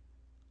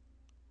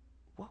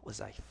 what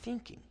was I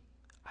thinking?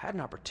 I had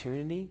an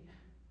opportunity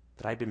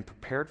that I'd been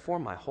prepared for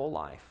my whole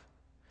life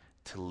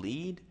to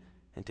lead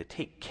and to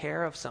take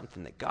care of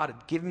something that God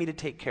had given me to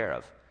take care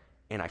of,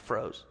 and I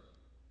froze.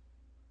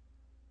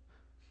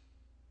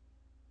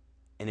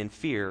 And in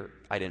fear,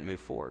 I didn't move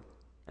forward,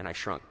 and I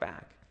shrunk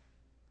back.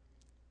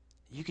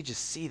 You could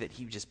just see that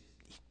he'd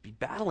be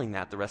battling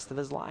that the rest of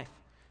his life.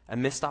 A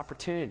missed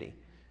opportunity.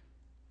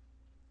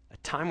 A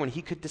time when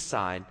he could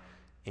decide,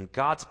 in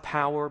God's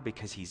power,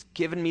 because he's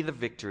given me the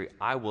victory,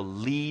 I will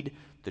lead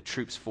the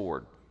troops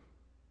forward.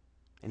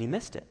 And he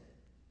missed it.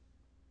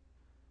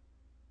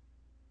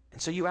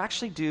 And so you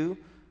actually do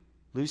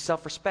lose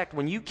self-respect.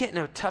 When you get in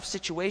a tough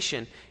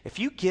situation, if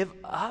you give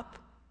up,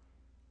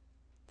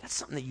 that's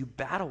something that you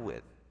battle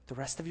with the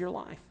rest of your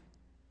life.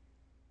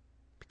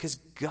 Because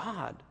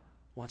God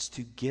wants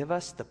to give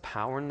us the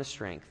power and the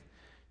strength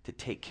to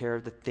take care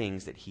of the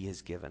things that he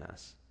has given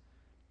us.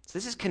 So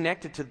this is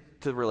connected to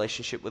the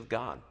relationship with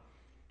God.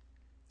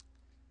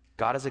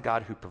 God is a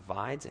God who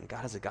provides, and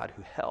God is a God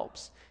who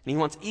helps. And he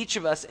wants each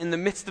of us, in the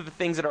midst of the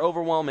things that are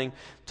overwhelming,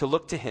 to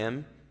look to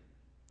him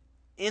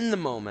in the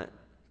moment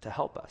to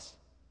help us.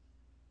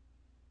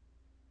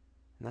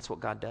 And that's what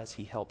God does.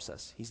 He helps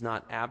us. He's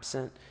not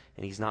absent,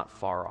 and he's not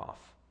far off.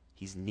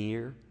 He's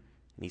near,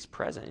 and he's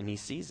present, and he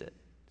sees it.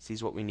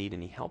 Sees what we need,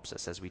 and he helps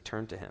us as we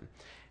turn to him.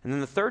 And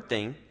then the third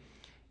thing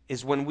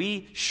is when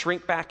we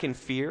shrink back in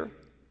fear,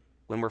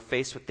 when we're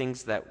faced with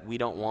things that we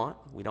don't want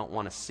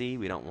to see,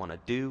 we don't want to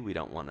do, we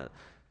don't want to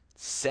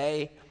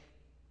say,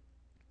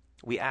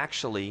 we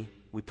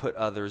put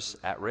others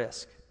at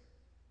risk.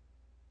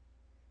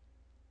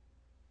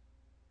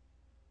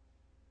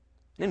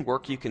 In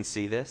work, you can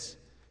see this.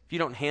 If you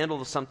don't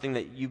handle something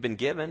that you've been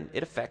given,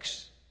 it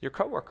affects your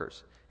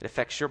coworkers. It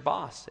affects your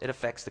boss. It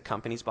affects the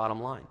company's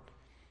bottom line.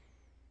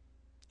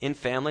 In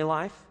family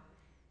life,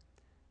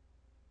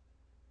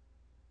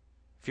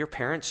 if you're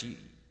parents,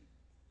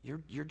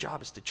 your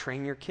job is to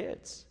train your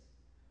kids.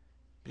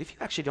 But if you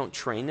actually don't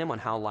train them on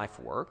how life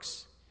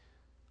works,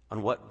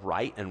 on what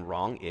right and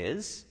wrong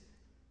is,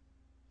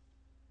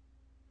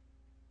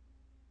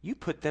 you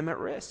put them at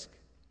risk.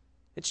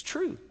 It's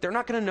true. They're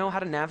not going to know how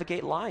to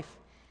navigate life.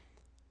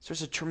 So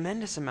there's a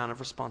tremendous amount of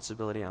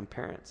responsibility on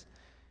parents.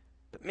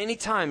 But many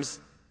times,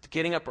 the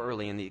getting up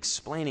early and the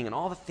explaining and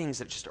all the things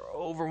that just are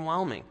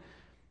overwhelming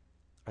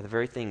are the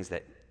very things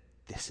that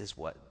this is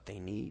what they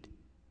need.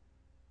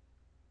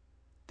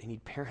 They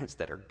need parents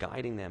that are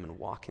guiding them and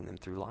walking them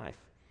through life.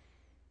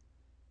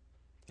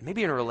 And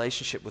maybe you're in a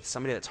relationship with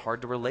somebody that's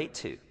hard to relate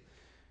to.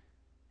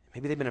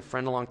 Maybe they've been a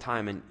friend a long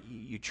time, and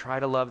you try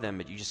to love them,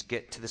 but you just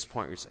get to this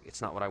point where you're like,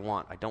 it's not what I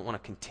want. I don't want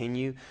to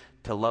continue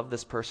to love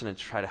this person and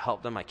try to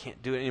help them. I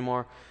can't do it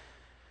anymore.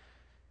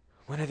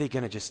 When are they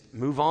going to just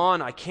move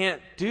on? I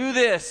can't do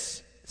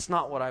this. It's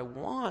not what I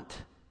want.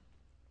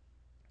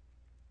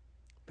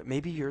 But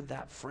maybe you're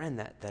that friend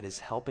that is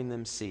helping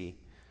them see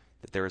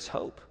that there is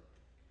hope.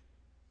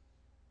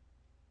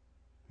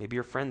 Maybe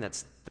you're a friend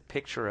that's the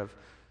picture of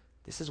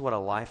this is what a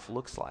life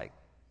looks like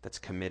that's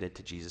committed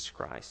to Jesus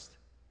Christ.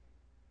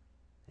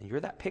 And you're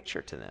that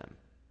picture to them.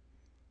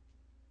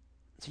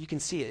 So you can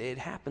see it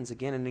happens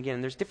again and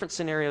again. There's different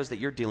scenarios that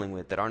you're dealing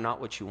with that are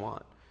not what you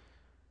want.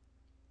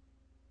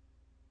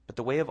 But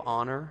the way of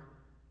honor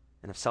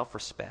and of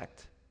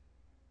self-respect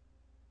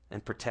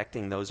and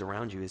protecting those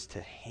around you is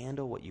to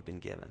handle what you've been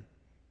given.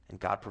 And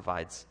God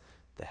provides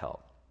the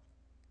help.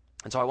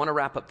 And so I want to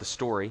wrap up the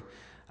story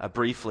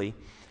briefly.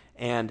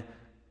 And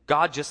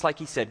God, just like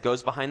he said,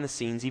 goes behind the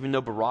scenes. Even though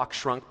Barak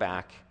shrunk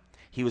back,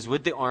 he was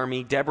with the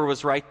army. Deborah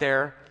was right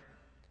there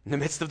in the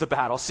midst of the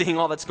battle, seeing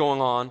all that's going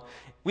on.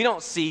 We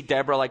don't see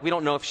Deborah, we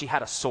don't know if she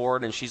had a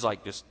sword and she's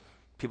just,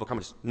 people come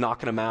just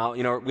knocking them out.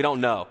 We don't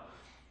know.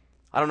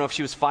 I don't know if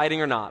she was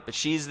fighting or not, but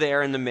she's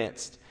there in the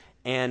midst.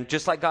 And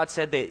just like God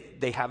said,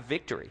 they have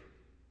victory.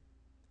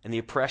 And the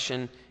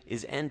oppression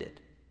is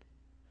ended.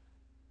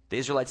 The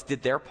Israelites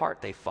did their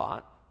part, they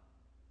fought.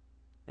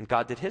 And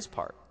God did his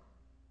part.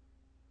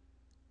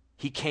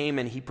 He came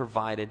and he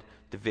provided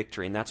the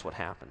victory, and that's what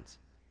happens.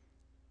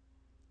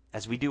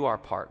 As we do our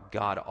part,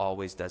 God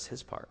always does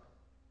his part.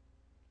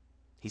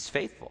 He's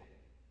faithful.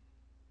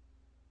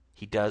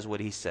 He does what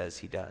he says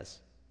he does.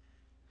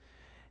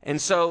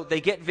 And so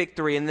they get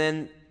victory, and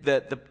then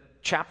the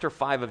chapter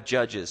 5 of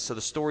Judges, so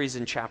the story's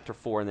in chapter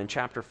 4, and then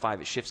chapter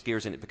 5, it shifts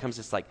gears, and it becomes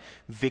this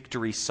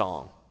victory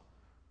song,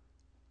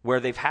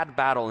 where they've had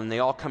battle, and they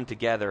all come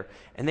together,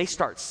 and they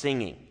start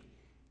singing.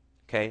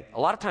 Okay?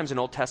 A lot of times in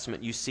Old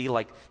Testament, you see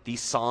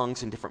these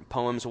songs and different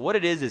poems. What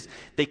it is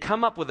they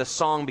come up with a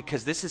song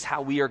because this is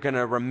how we are going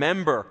to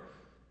remember.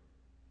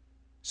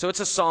 So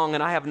it's a song,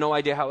 and I have no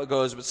idea how it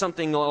goes, but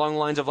something along the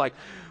lines of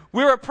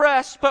we're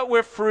oppressed, but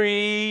we're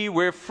free,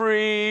 we're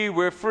free,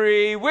 we're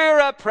free, we're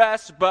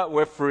oppressed, but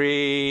we're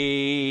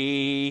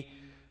free.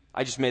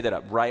 I just made that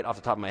up right off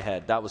the top of my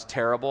head. That was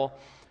terrible,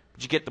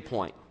 but you get the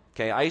point.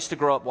 Okay? I used to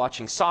grow up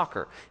watching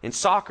soccer. In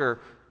soccer,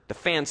 the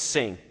fans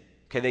sing.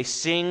 Okay? They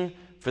sing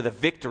for the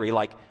victory.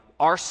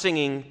 Our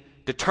singing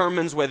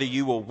determines whether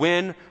you will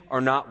win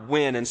or not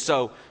win. And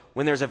so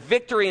when there's a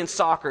victory in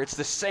soccer, it's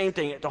the same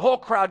thing. The whole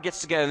crowd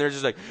gets together and they're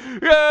just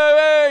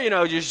yay,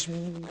 you're just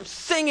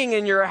singing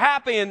and you're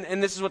happy.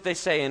 And this is what they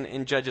say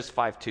in Judges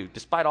 5:2.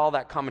 Despite all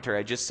that commentary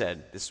I just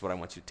said, this is what I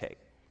want you to take.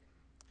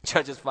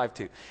 Judges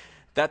 5:2.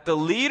 That the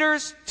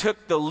leaders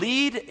took the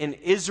lead in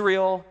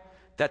Israel,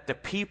 that the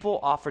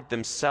people offered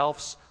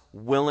themselves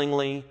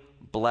willingly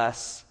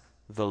bless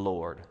the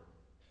Lord.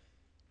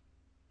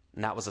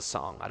 And that was a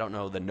song. I don't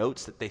know the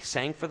notes that they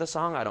sang for the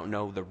song. I don't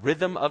know the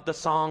rhythm of the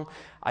song.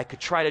 I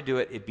could try to do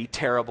it. It'd be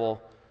terrible.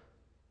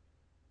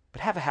 But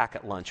have a hack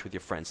at lunch with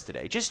your friends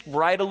today. Just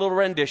write a little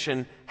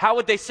rendition. How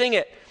would they sing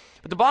it?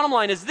 But the bottom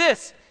line is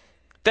this,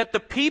 that the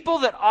people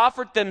that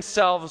offered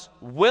themselves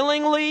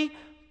willingly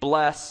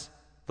bless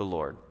the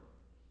Lord.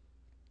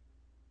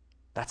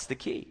 That's the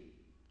key.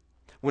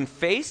 When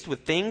faced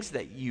with things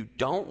that you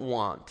don't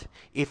want,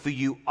 if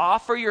you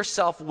offer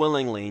yourself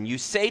willingly and you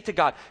say to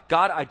God,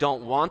 God, I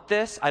don't want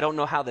this. I don't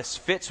know how this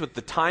fits with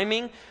the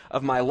timing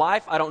of my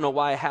life. I don't know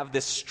why I have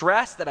this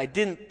stress that I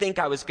didn't think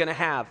I was going to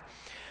have.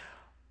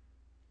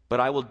 But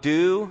I will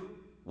do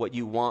what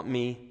you want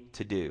me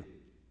to do.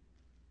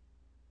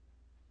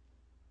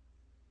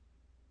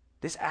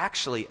 This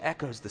actually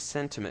echoes the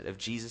sentiment of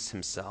Jesus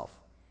himself.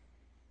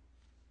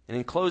 And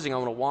in closing, I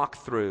want to walk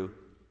through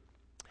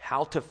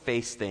how to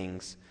face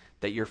things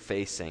that you're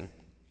facing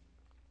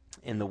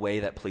in the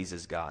way that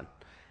pleases God.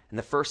 And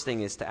the first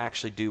thing is to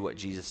actually do what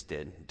Jesus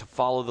did, to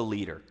follow the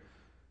leader.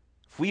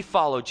 If we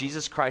follow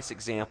Jesus Christ's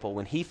example,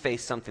 when he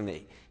faced something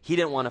that he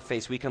didn't want to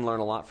face, we can learn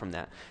a lot from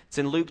that. It's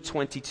in Luke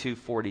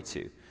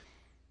 22:42.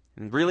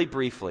 And really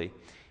briefly,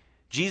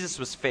 Jesus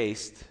was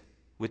faced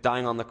with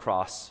dying on the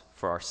cross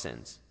for our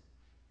sins.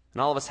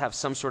 And all of us have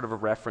some sort of a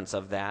reference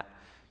of that.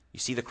 You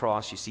see the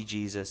cross, you see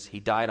Jesus. He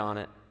died on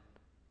it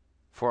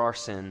for our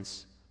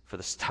sins, for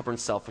the stubborn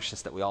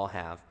selfishness that we all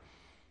have.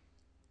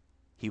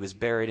 He was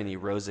buried and he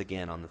rose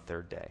again on the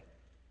third day.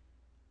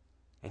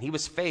 And he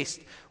was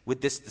faced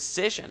with this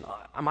decision.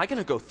 Am I going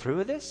to go through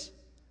with this?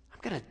 I'm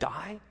going to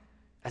die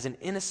as an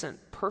innocent,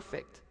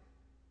 perfect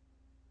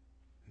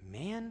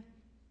man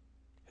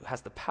who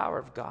has the power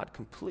of God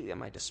completely at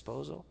my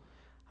disposal.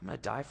 I'm going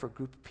to die for a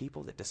group of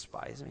people that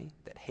despise me,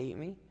 that hate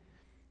me,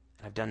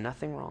 and I've done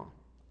nothing wrong.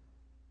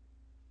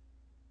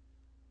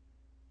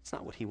 It's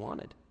not what he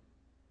wanted.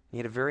 He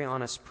had a very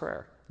honest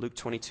prayer. Luke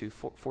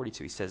 22:42,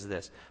 he says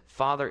this,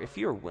 Father, if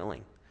you are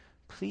willing,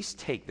 please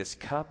take this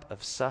cup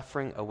of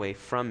suffering away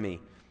from me.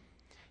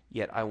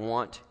 Yet I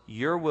want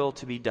your will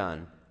to be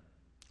done,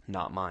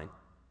 not mine.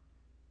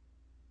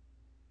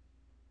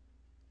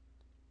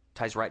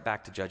 Ties right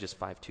back to Judges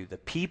 5:2. The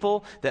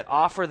people that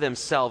offer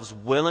themselves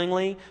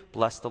willingly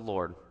bless the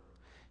Lord.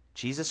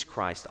 Jesus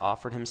Christ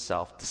offered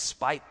himself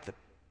despite the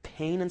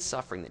pain and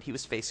suffering that he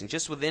was facing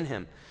just within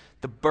him,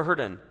 the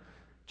burden,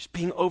 just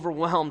being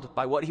overwhelmed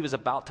by what he was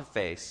about to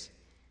face.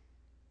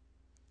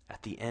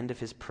 At the end of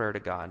his prayer to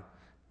God,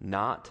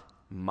 not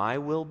my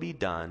will be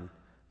done,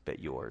 but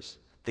yours.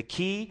 The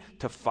key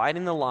to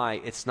fighting the lie,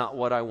 it's not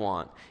what I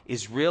want,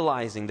 is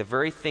realizing the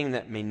very thing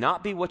that may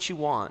not be what you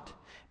want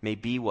may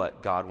be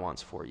what God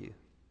wants for you.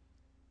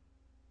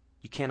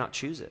 You cannot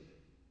choose it.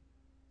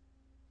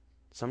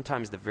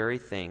 Sometimes the very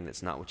thing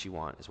that's not what you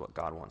want is what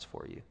God wants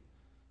for you.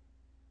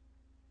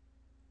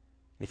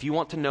 If you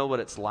want to know what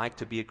it's like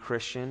to be a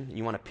Christian,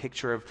 you want a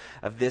picture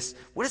of this,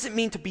 what does it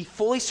mean to be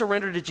fully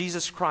surrendered to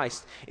Jesus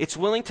Christ? It's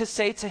willing to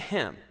say to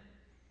him,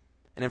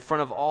 and in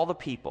front of all the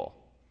people,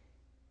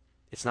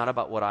 it's not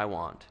about what I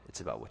want,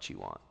 it's about what you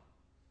want.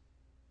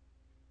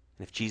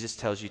 And if Jesus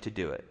tells you to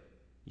do it,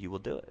 you will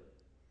do it.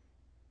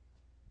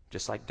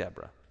 Just like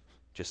Deborah,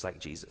 just like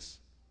Jesus.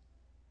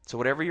 So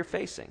whatever you're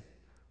facing,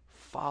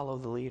 follow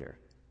the leader.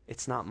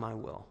 It's not my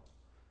will,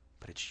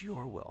 but it's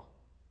your will.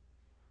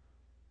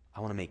 I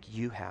want to make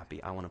you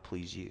happy. I want to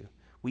please you.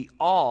 We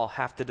all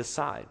have to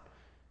decide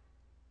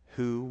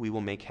who we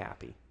will make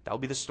happy. That will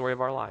be the story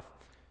of our life.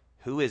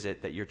 Who is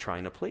it that you're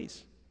trying to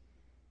please?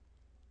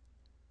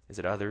 Is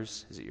it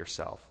others? Is it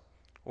yourself?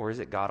 Or is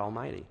it God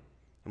Almighty?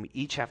 And we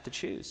each have to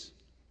choose.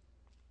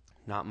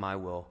 Not my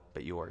will,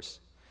 but yours.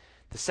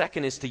 The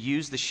second is to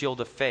use the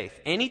shield of faith.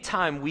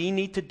 Anytime we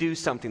need to do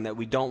something that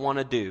we don't want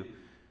to do,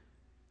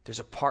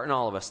 there's a part in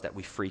all of us that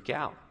we freak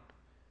out.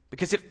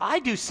 Because if I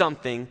do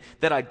something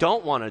that I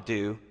don't want to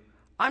do,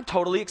 I'm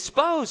totally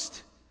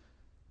exposed.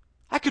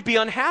 I could be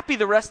unhappy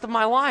the rest of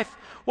my life.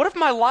 What if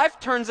my life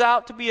turns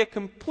out to be a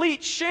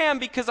complete sham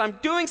because I'm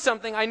doing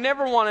something I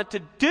never wanted to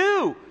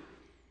do?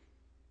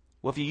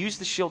 Well, if you use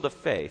the shield of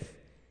faith,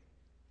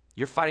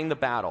 you're fighting the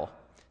battle,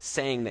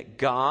 saying that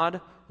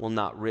God will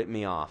not rip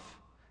me off.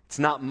 It's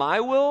not my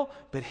will,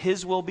 but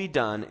his will be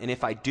done. And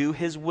if I do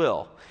his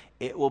will,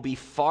 it will be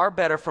far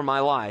better for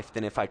my life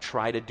than if I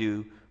try to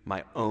do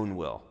my own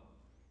will.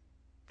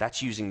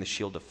 That's using the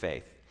shield of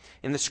faith.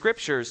 In the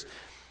scriptures,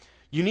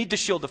 you need the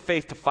shield of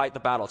faith to fight the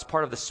battle. It's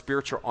part of the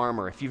spiritual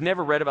armor. If you've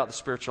never read about the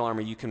spiritual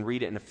armor, you can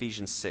read it in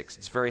Ephesians 6.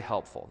 It's very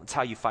helpful. It's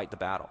how you fight the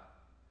battle.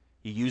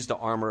 You use the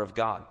armor of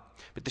God.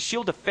 But the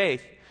shield of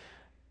faith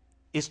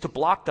is to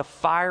block the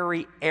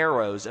fiery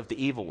arrows of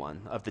the evil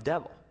one, of the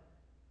devil.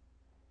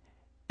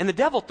 And the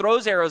devil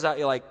throws arrows at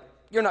you like,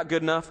 you're not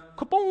good enough.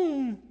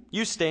 Kaboom!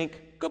 You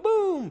stink.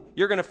 Kaboom!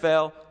 You're going to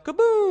fail.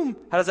 Kaboom!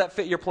 How does that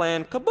fit your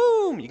plan?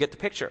 Kaboom! You get the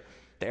picture.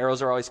 The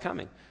arrows are always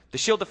coming. The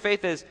shield of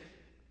faith is,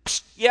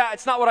 yeah,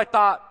 it's not what I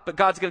thought, but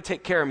God's going to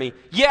take care of me.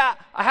 Yeah,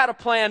 I had a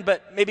plan,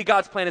 but maybe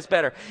God's plan is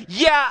better.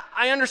 Yeah,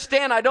 I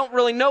understand. I don't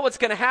really know what's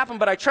going to happen,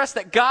 but I trust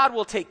that God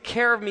will take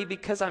care of me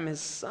because I'm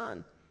his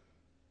son.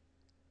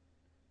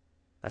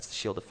 That's the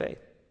shield of faith.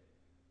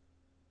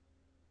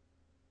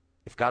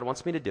 If God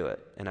wants me to do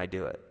it, and I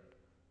do it,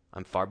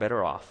 I'm far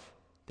better off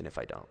than if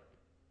I don't.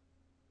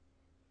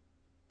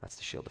 That's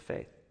the shield of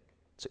faith.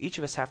 So each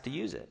of us have to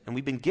use it, and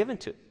we've been given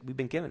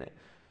it.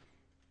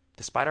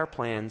 Despite our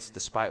plans,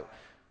 despite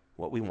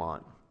what we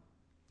want,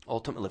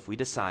 ultimately, if we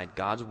decide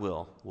God's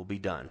will be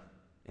done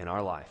in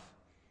our life,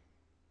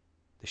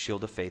 the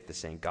shield of faith is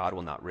saying, God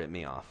will not rip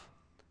me off.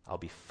 I'll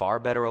be far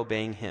better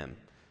obeying him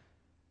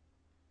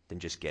than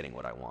just getting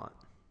what I want.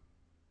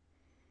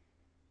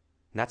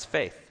 And that's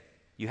faith.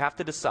 You have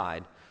to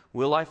decide,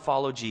 will I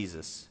follow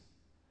Jesus,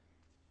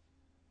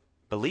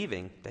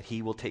 believing that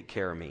he will take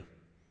care of me?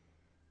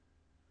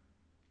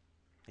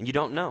 And you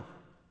don't know.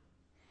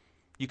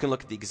 You can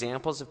look at the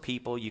examples of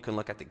people, you can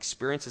look at the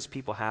experiences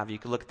people have, you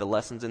can look at the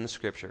lessons in the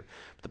scripture.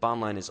 But the bottom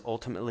line is,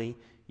 ultimately,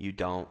 you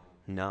don't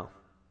know.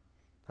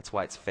 That's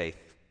why it's faith.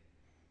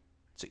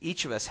 So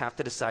each of us have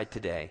to decide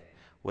today,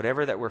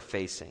 whatever that we're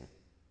facing,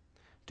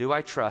 do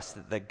I trust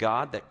that the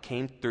God that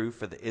came through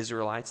for the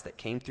Israelites, that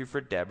came through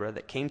for Deborah,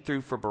 that came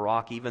through for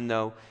Barak, even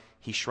though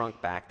he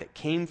shrunk back, that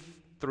came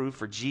through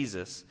for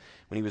Jesus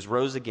when he was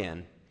rose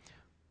again,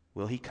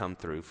 will he come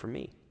through for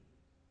me?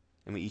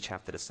 And we each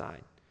have to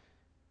decide.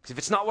 Because if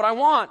it's not what I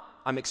want,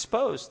 I'm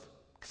exposed.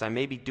 Because I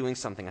may be doing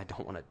something I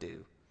don't want to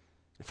do.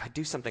 If I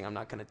do something I'm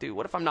not going to do,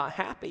 what if I'm not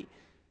happy?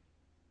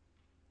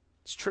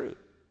 It's true.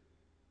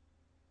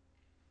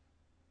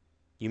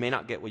 You may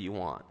not get what you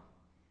want,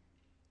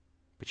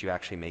 but you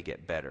actually may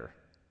get better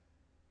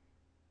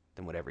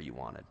than whatever you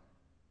wanted.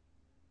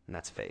 And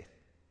that's faith.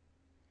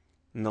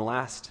 And the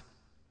last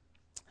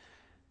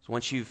is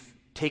once you've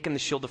taken the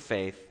shield of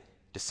faith,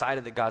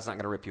 decided that God's not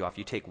going to rip you off,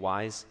 you take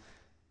wise,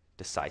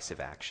 decisive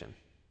action.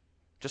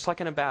 Just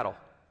like in a battle.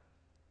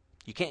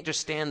 You can't just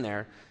stand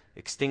there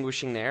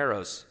extinguishing the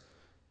arrows,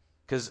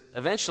 because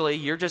eventually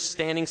you're just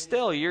standing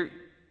still. You're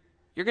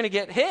going to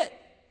get hit.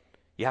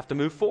 You have to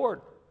move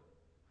forward.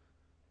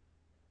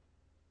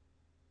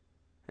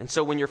 And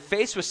so when you're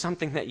faced with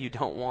something that you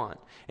don't want,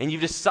 and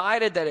you've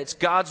decided that it's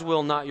God's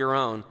will, not your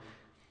own,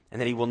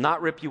 and that he will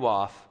not rip you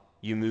off,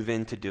 you move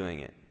into doing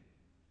it.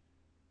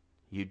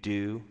 You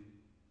do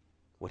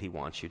what he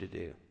wants you to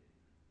do.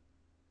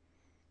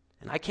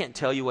 And I can't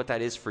tell you what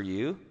that is for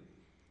you.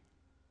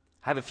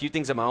 I have a few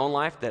things in my own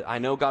life that I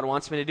know God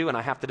wants me to do, and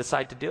I have to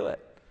decide to do it.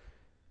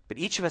 But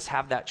each of us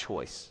have that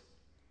choice.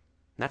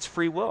 And that's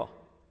free will.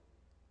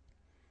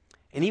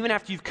 And even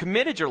after you've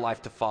committed your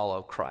life to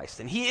follow Christ,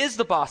 and he is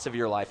the boss of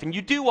your life, and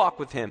you do walk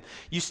with him,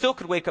 you still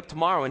could wake up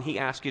tomorrow and he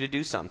ask you to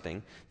do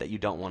something that you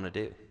don't want to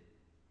do.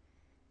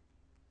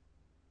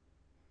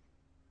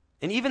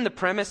 And even the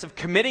premise of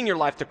committing your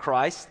life to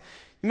Christ,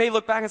 you may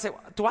look back and say,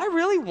 do I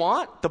really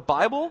want the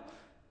Bible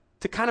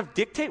to kind of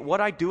dictate what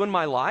I do in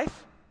my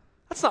life?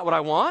 That's not what I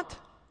want.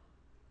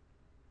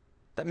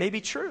 That may be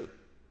true.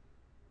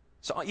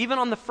 So even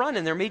on the front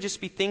end, there may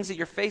just be things that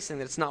you're facing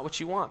that it's not what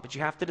you want, but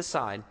you have to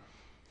decide,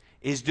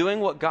 is doing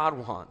what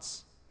God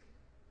wants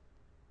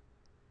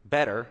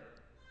better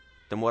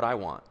than what I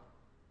want?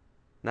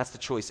 And that's the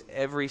choice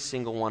every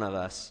single one of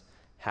us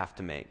have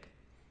to make.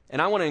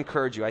 And I want to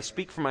encourage you. I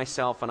speak for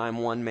myself, and I'm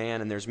one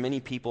man, and there's many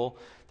people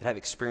that have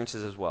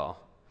experiences as well.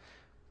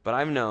 But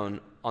I've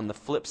known on the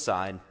flip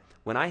side,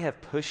 when I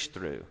have pushed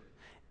through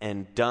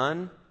and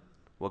done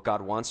what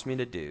God wants me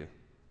to do,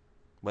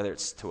 whether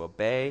it's to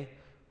obey,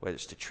 whether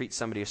it's to treat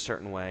somebody a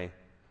certain way,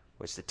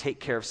 whether it's to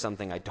take care of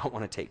something I don't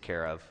want to take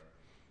care of,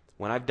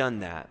 when I've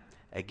done that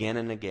again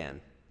and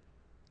again,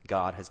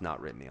 God has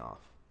not ripped me off.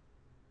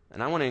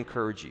 And I want to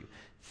encourage you,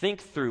 think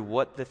through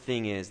what the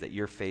thing is that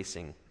you're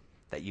facing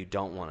that you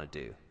don't want to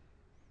do.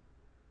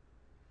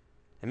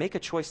 And make a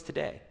choice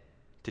today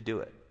to do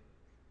it,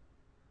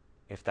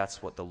 if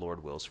that's what the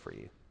Lord wills for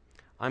you.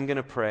 I'm going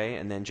to pray,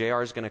 and then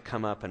JR is going to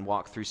come up and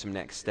walk through some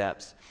next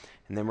steps,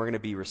 and then we're going to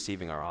be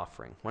receiving our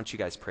offering. Why don't you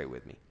guys pray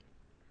with me?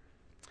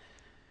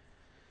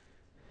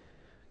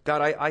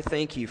 God, I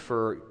thank you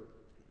for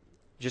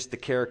just the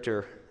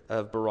character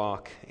of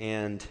Barak,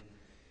 and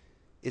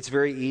it's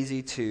very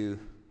easy to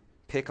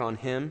pick on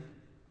him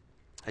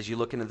as you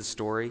look into the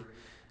story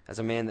as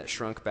a man that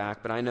shrunk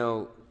back, but I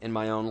know in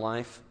my own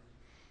life,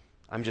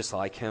 I'm just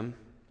like him.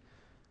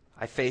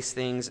 I face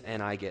things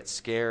and I get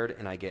scared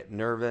and I get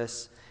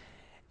nervous,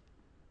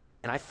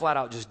 and I flat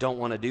out just don't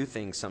want to do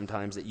things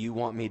sometimes that you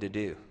want me to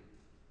do.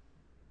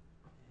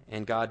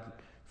 And God,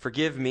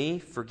 forgive me,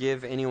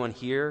 forgive anyone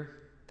here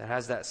that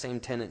has that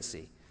same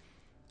tendency,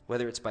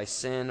 whether it's by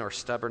sin or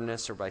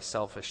stubbornness or by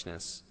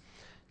selfishness.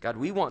 God,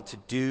 we want to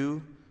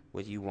do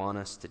what you want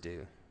us to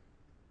do.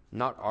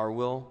 Not our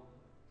will,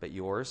 but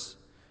yours.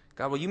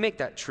 God, will you make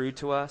that true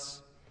to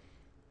us?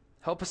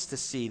 Help us to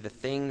see the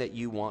thing that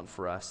you want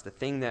for us, the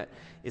thing that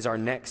is our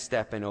next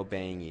step in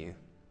obeying you.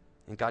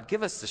 And God,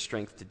 give us the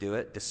strength to do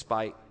it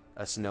despite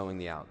us knowing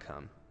the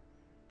outcome.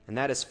 And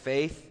that is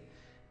faith,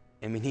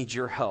 and we need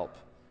your help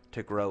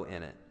to grow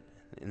in it.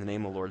 In the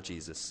name of Lord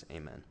Jesus,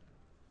 amen.